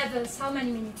 levels. How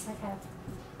many minutes I have?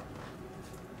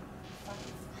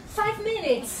 5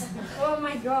 minutes. Oh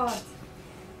my God.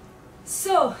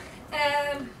 So,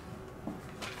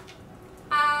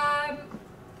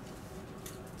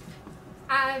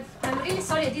 I'm really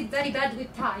sorry, I did very bad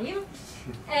with time.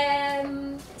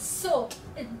 So,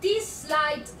 this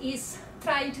slide is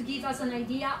trying to give us an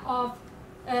idea of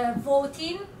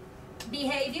voting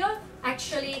behavior,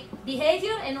 actually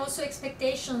behavior and also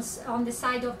expectations on the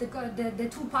side of the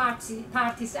two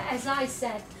parties. As I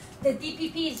said, the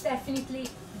DPP is definitely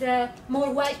the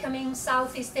more welcoming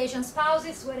Southeast Asian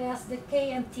spouses, whereas the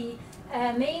KMT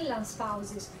mainland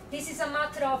spouses. This is a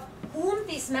matter of whom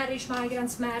these marriage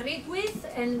migrants married with,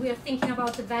 and we are thinking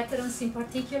about the veterans in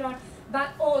particular, but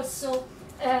also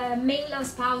mainland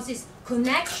spouses'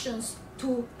 connections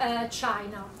to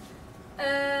China.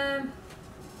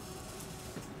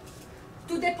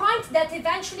 To the point that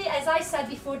eventually, as I said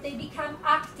before, they become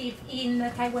active in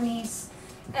Taiwanese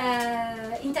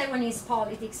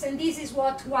politics. And this is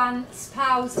what one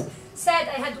spouse said.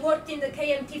 I had worked in the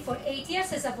KMT for 8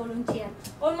 years as a volunteer.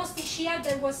 Almost each year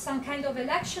there was some kind of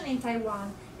election in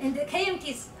Taiwan, and the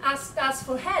KMTs asked us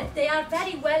for help. They are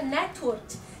very well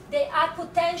networked. They are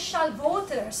potential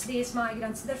voters, these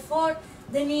migrants. Therefore,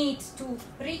 the need to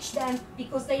reach them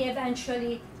because they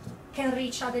eventually can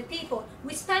reach other people.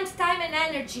 We spend time and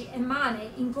energy and money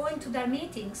in going to their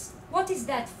meetings. What is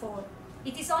that for?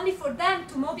 It is only for them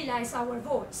to mobilize our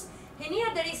votes. And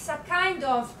here there is a kind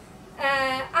of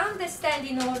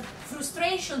understanding or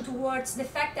frustration towards the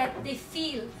fact that they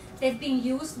feel they've been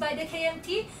used by the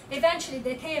KMT. Eventually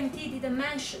the KMT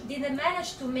didn't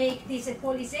manage to make this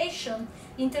equalization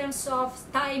in terms of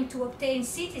time to obtain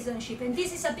citizenship. And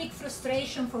this is a big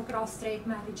frustration for cross-strait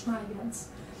marriage migrants.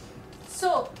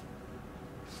 So,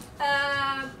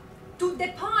 to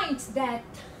the point that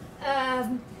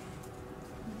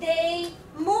they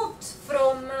moved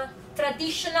from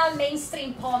traditional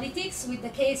mainstream politics, with the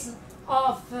case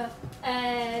of the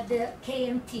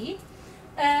KMT,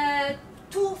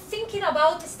 to thinking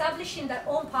about establishing their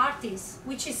own parties,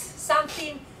 which is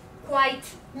something quite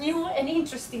new and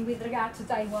interesting with regard to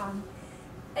Taiwan.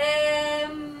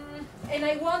 And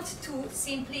I want to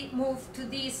simply move to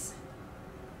this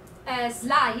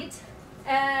slide.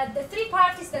 The 3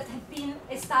 parties that have been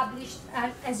established,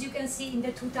 as you can see, in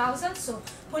the 2000s, so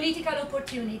political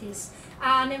opportunities,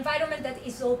 an environment that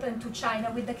is open to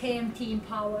China with the KMT in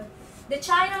power. The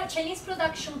Chinese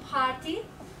Production Party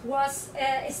was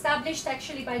established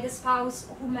actually by the spouse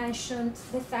who mentioned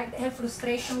the fact her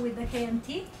frustration with the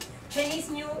KMT, Chinese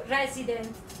New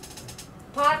Resident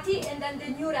Party, and then the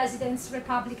New Residents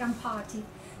Republican Party.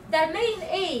 Their main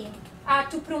aim are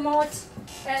to promote,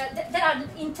 there are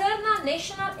internal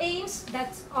national aims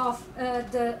that of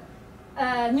the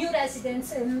new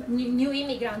residents and new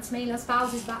immigrants, mainland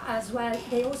spouses, but as well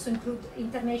they also include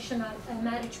international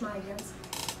marriage migrants,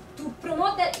 to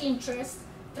promote their interests,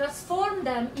 transform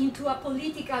them into a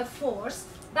political force.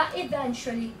 But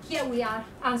eventually, here we are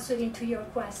answering to your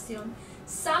question.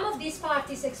 Some of these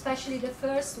parties, especially the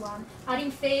first one, are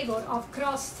in favor of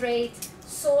cross-strait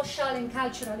social and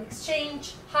cultural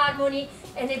exchange, harmony,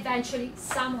 and eventually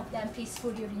some of them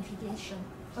peaceful unification.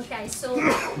 Okay, so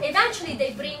eventually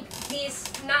they bring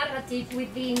this narrative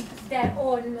within their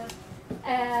own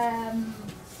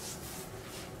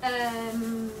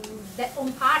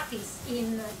parties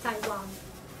in Taiwan.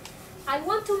 I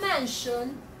want to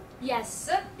mention, yes,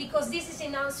 because this is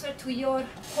in answer to your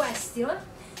question,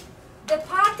 the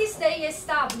parties they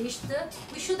established,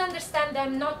 we should understand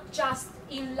them not just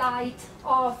in light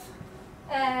of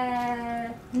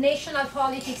national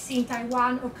politics in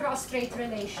Taiwan or cross-strait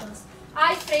relations.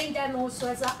 I frame them also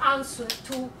as an answer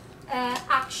to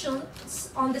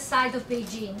actions on the side of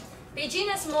Beijing. Beijing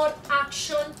has more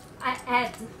action,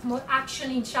 had more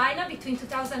action in China between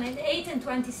 2008 and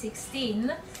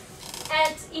 2016.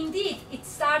 And indeed, it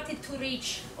started to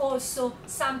reach also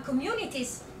some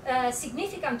communities,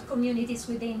 significant communities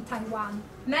within Taiwan.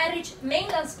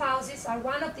 Mainland spouses are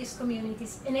one of these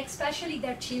communities, and especially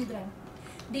their children,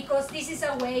 because this is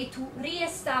a way to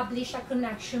re-establish a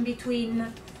connection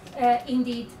between,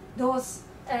 indeed, those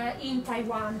in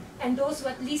Taiwan and those who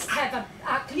at least have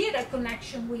a clearer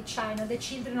connection with China, the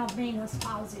children of mainland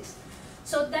spouses.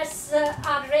 So there's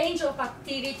a range of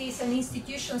activities and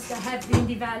institutions that have been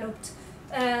developed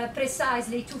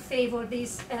precisely to favor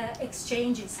these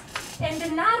exchanges. And the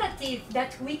narrative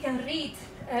that we can read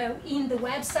in the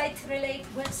websites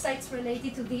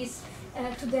related to this,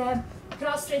 to the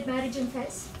Cross-Strait Marriage and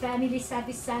Family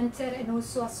Service Center and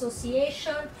also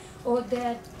association, or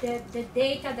the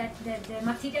data that the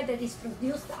material that is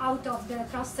produced out of the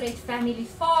Cross-Strait Family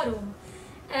Forum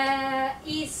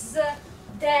is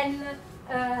then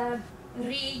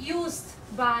reused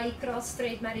by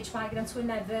cross-strait marriage migrants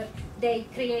whenever they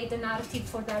create a narrative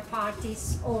for their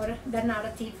parties or the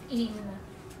narrative in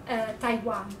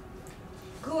Taiwan.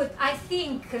 Good, I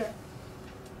think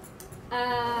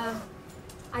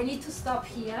I need to stop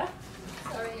here.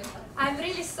 Sorry. I'm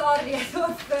really sorry.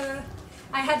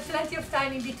 I had plenty of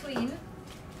time in between,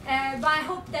 but I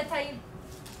hope that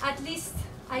at least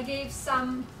I gave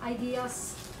some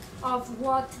ideas of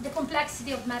what the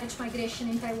complexity of marriage migration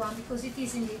in Taiwan, because it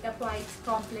is indeed a quite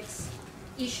complex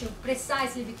issue,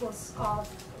 precisely because of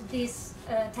this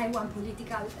Taiwan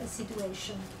political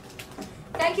situation.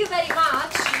 Thank you very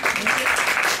much.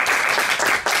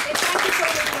 And thank you for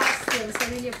your questions. I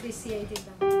really appreciated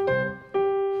them.